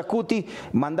de Pachacuti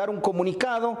mandar un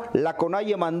comunicado, la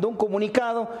CONAIE mandó un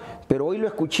comunicado, pero hoy lo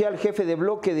escuché al jefe de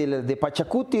bloque de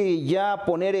Pachacuti ya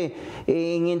poner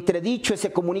en entredicho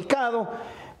ese comunicado.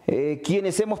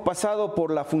 Quienes hemos pasado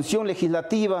por la función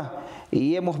legislativa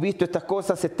y hemos visto estas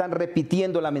cosas, se están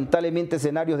repitiendo lamentablemente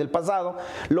escenarios del pasado.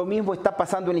 Lo mismo está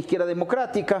pasando en la izquierda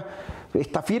democrática.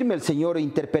 Está firme el señor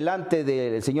interpelante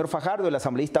del señor Fajardo, el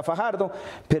asambleísta Fajardo,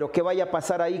 pero qué vaya a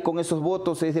pasar ahí con esos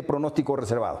votos es de pronóstico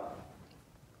reservado.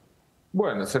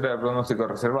 Bueno, será de pronóstico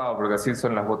reservado porque así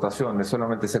son las votaciones,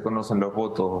 solamente se conocen los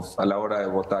votos a la hora de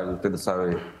votar, usted lo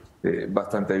sabe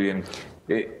bastante bien.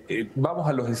 Vamos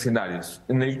a los escenarios.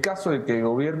 En el caso de que el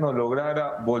gobierno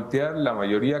lograra voltear la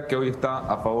mayoría que hoy está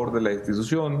a favor de la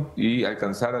institución y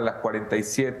alcanzar a las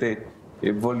 47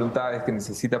 voluntades que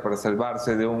necesita para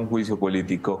salvarse de un juicio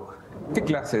político, ¿qué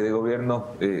clase de gobierno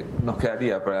nos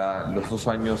quedaría para los 2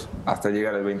 años hasta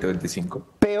llegar al 2025?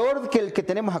 Peor que el que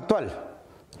tenemos actual,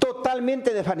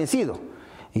 totalmente desvanecido.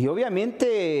 Y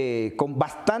obviamente con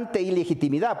bastante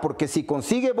ilegitimidad, porque si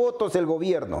consigue votos el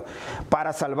gobierno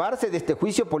para salvarse de este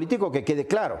juicio político, que quede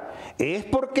claro, es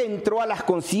porque entró a las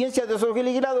conciencias de esos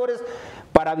legisladores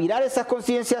para virar esas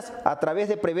conciencias a través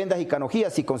de prebendas y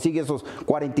canojías si consigue esos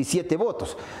 47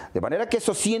 votos. De manera que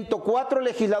esos 104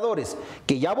 legisladores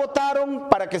que ya votaron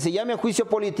para que se llame a juicio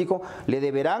político, le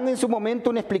deberán en su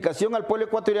momento una explicación al pueblo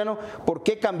ecuatoriano por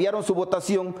qué cambiaron su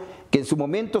votación, que en su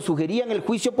momento sugerían el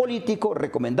juicio político,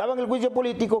 recomendaban el juicio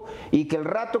político y que el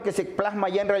rato que se plasma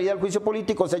ya en realidad el juicio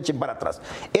político se echen para atrás.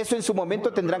 Eso en su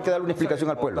momento tendrán que dar una explicación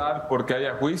al pueblo. Votar porque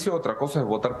haya juicio, otra cosa es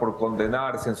votar por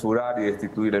condenar, censurar y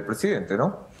destituir al presidente,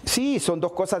 ¿no? Sí, son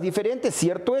dos cosas diferentes,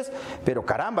 cierto es, pero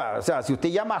caramba, o sea, si usted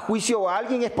llama a juicio a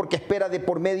alguien es porque espera de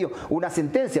por medio una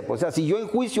sentencia, pues, o sea, si yo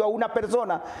enjuicio a una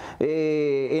persona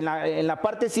en la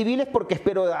parte civil es porque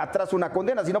espero atrás una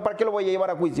condena, si no, ¿para qué lo voy a llevar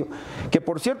a juicio? Que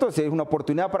por cierto es una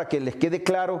oportunidad para que les quede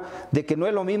claro de que no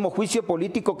es lo mismo juicio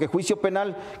político que juicio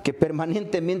penal, que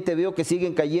permanentemente veo que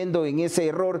siguen cayendo en ese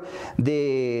error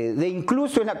de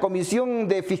incluso en la Comisión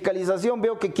de Fiscalización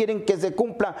veo que quieren que se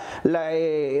cumpla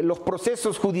los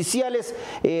procesos judiciales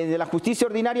de la justicia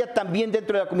ordinaria también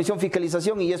dentro de la Comisión de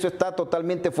Fiscalización y eso está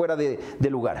totalmente fuera de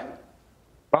lugar.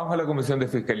 Vamos a la Comisión de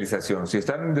Fiscalización. Si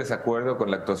están en desacuerdo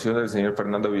con la actuación del señor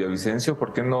Fernando Villavicencio,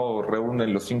 ¿por qué no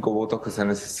reúnen los 5 votos que se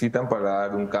necesitan para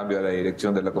dar un cambio a la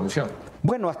dirección de la comisión?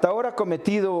 Bueno, hasta ahora ha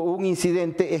cometido un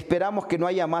incidente, esperamos que no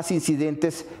haya más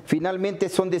incidentes. Finalmente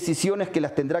son decisiones que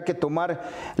las tendrá que tomar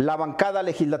la bancada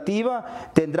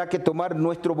legislativa, tendrá que tomar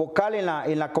nuestro vocal en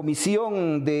la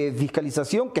Comisión de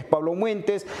Fiscalización, que es Pablo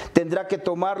Muentes, tendrá que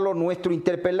tomarlo nuestro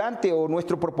interpelante o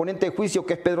nuestro proponente de juicio,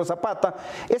 que es Pedro Zapata.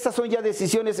 Esas son ya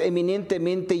decisiones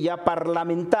eminentemente ya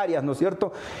parlamentarias, ¿no es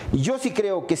cierto? Yo sí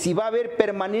creo que si va a haber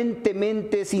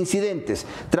permanentemente incidentes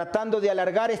tratando de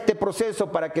alargar este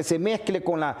proceso para que se mezcle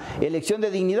con la elección de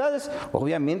dignidades,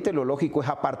 obviamente lo lógico es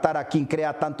apartar a quien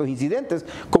crea tantos incidentes,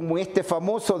 como este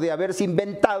famoso de haberse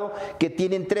inventado que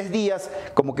tienen 3 días,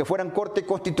 como que fueran Corte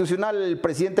Constitucional, el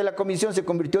presidente de la comisión se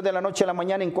convirtió de la noche a la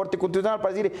mañana en Corte Constitucional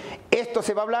para decir, esto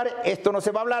se va a hablar, esto no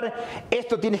se va a hablar,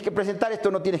 esto tienes que presentar,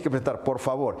 esto no tienes que presentar, por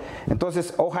favor. Entonces,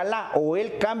 ojalá o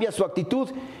él cambia su actitud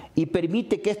y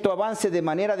permite que esto avance de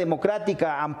manera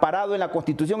democrática, amparado en la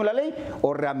Constitución y la ley,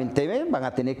 o realmente van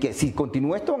a tener que, si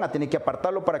continúa esto, van a tener que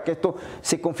apartarlo para que esto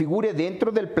se configure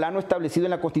dentro del plano establecido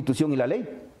en la Constitución y la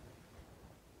ley.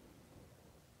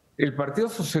 ¿El Partido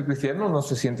Social Cristiano no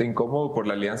se siente incómodo por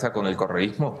la alianza con el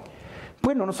correísmo?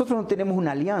 Bueno, nosotros no tenemos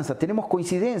una alianza, tenemos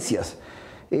coincidencias.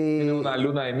 Una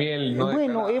luna de miel. No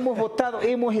bueno,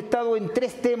 hemos estado en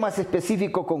 3 temas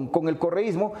específicos con el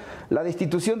correísmo: la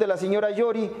destitución de la señora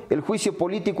Yori, el juicio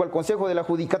político al Consejo de la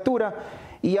Judicatura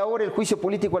y ahora el juicio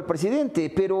político al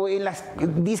presidente, pero en las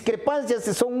discrepancias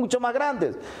son mucho más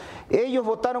grandes. Ellos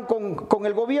votaron con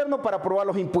el gobierno para aprobar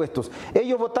los impuestos.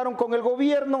 Ellos votaron con el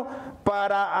gobierno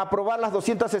para aprobar las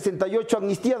 268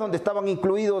 amnistías donde estaban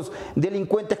incluidos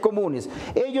delincuentes comunes.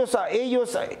 Ellos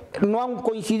no han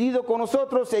coincidido con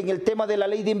nosotros en el tema de la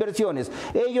ley de inversiones.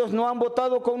 Ellos no han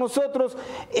votado con nosotros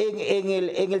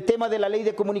en el tema de la ley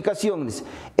de comunicaciones.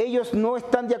 Ellos no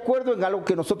están de acuerdo en algo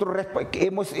que nosotros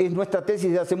es nuestra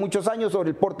tesis de hace muchos años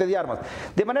sobre el porte de armas.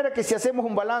 De manera que si hacemos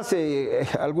un balance,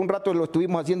 algún rato lo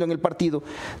estuvimos haciendo en el partido,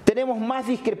 tenemos más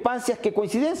discrepancias que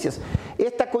coincidencias.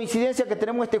 Esta coincidencia que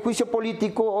tenemos, este juicio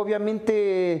político,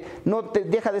 obviamente no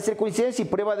deja de ser coincidencia y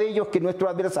prueba de ello es que nuestro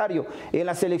adversario en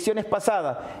las elecciones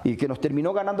pasadas y que nos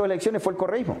terminó ganando las elecciones fue el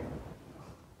correísmo.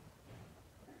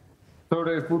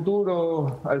 Sobre el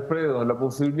futuro, Alfredo, la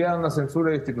posibilidad de una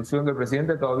censura de destitución del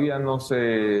presidente todavía no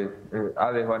se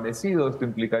ha desvanecido. Esto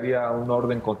implicaría un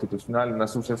orden constitucional, una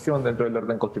sucesión dentro del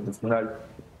orden constitucional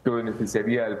que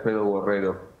beneficiaría a Alfredo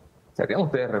Borrero. ¿Serían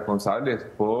ustedes responsables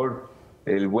por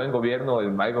el buen gobierno,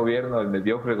 el mal gobierno, el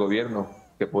mediocre gobierno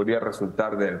que podría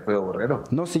resultar de Alfredo Borrero?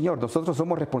 No, señor, nosotros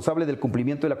somos responsables del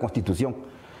cumplimiento de la Constitución.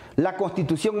 La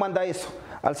Constitución manda eso.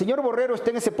 Al señor Borrero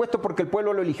está en ese puesto porque el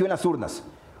pueblo lo eligió en las urnas.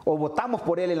 O votamos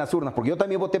por él en las urnas, porque yo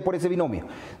también voté por ese binomio.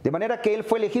 De manera que él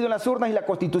fue elegido en las urnas y la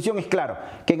Constitución es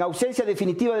clara, que en ausencia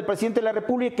definitiva del presidente de la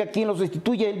República, quien lo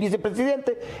sustituye es el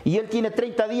vicepresidente, y él tiene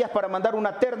 30 días para mandar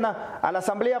una terna a la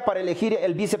Asamblea para elegir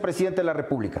el vicepresidente de la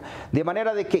República. De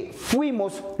manera de que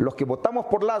fuimos los que votamos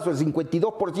por Lasso, el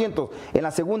 52% en la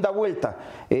segunda vuelta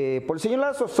por el señor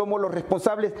Lasso, somos los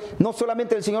responsables no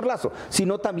solamente del señor Lasso,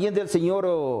 sino también del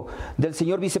señor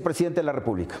vicepresidente de la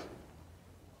República.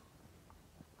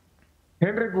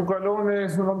 Henry Cucalón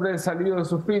es un hombre salido de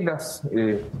sus filas.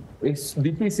 Es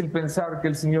difícil pensar que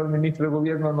el señor ministro de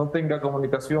Gobierno no tenga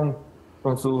comunicación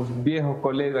con sus viejos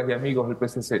colegas y amigos del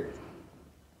PCC.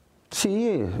 Sí,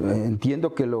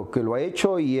 entiendo que lo ha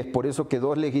hecho y es por eso que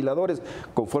 2 legisladores,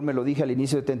 conforme lo dije al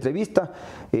inicio de esta entrevista,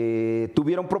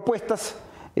 tuvieron propuestas.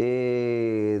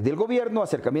 del gobierno,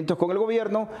 acercamientos con el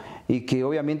gobierno, y que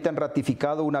obviamente han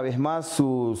ratificado una vez más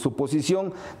su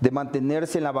posición de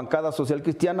mantenerse en la bancada social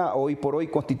cristiana, hoy por hoy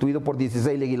constituido por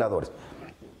 16 legisladores.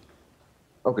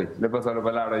 Ok, le paso la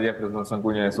palabra a Jefferson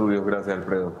Sancuña de Estudios. Gracias,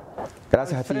 Alfredo.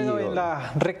 Gracias Alfredo, a ti. en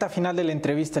la recta final de la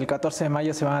entrevista, el 14 de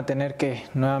mayo, se van a tener que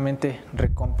nuevamente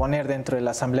recomponer dentro de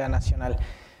la Asamblea Nacional.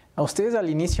 A ustedes al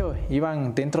inicio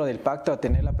iban dentro del pacto a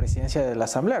tener la presidencia de la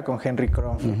Asamblea con Henry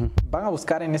Kronfeld. ¿Van a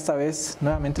buscar en esta vez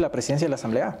nuevamente la presidencia de la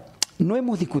Asamblea? No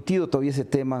hemos discutido todavía ese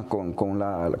tema con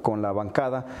la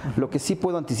bancada. Lo que sí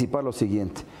puedo anticipar lo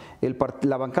siguiente.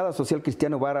 La bancada social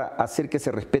cristiana va a hacer que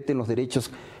se respeten los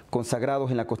derechos consagrados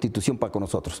en la Constitución para con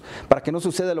nosotros, para que no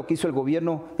suceda lo que hizo el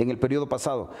gobierno en el periodo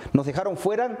pasado. Nos dejaron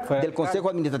fuera del Consejo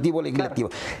Administrativo Legislativo.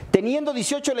 Claro. Teniendo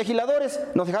 18 legisladores,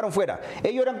 nos dejaron fuera.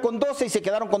 Ellos eran con 12 y se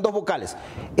quedaron con 2 vocales.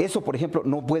 Eso, por ejemplo,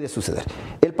 no puede suceder.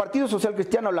 El Partido Social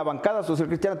Cristiano, la bancada social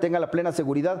cristiana, tenga la plena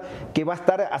seguridad que va a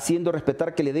estar haciendo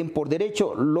respetar que le den por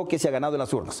derecho lo que se ha ganado en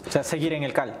las urnas. O sea, seguir en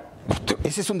el CAL.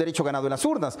 Ese es un derecho ganado en las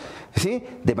urnas, ¿sí?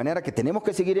 De manera que tenemos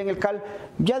que seguir en el CAL.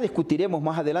 Ya discutiremos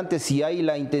más adelante si hay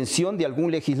la intención de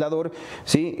algún legislador,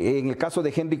 ¿sí? En el caso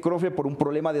de Henry Kronfeld, por un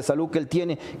problema de salud que él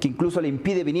tiene, que incluso le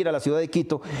impide venir a la ciudad de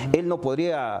Quito, él no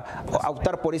podría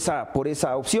optar por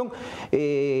esa opción.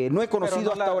 No he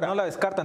conocido hasta ahora. No la descartan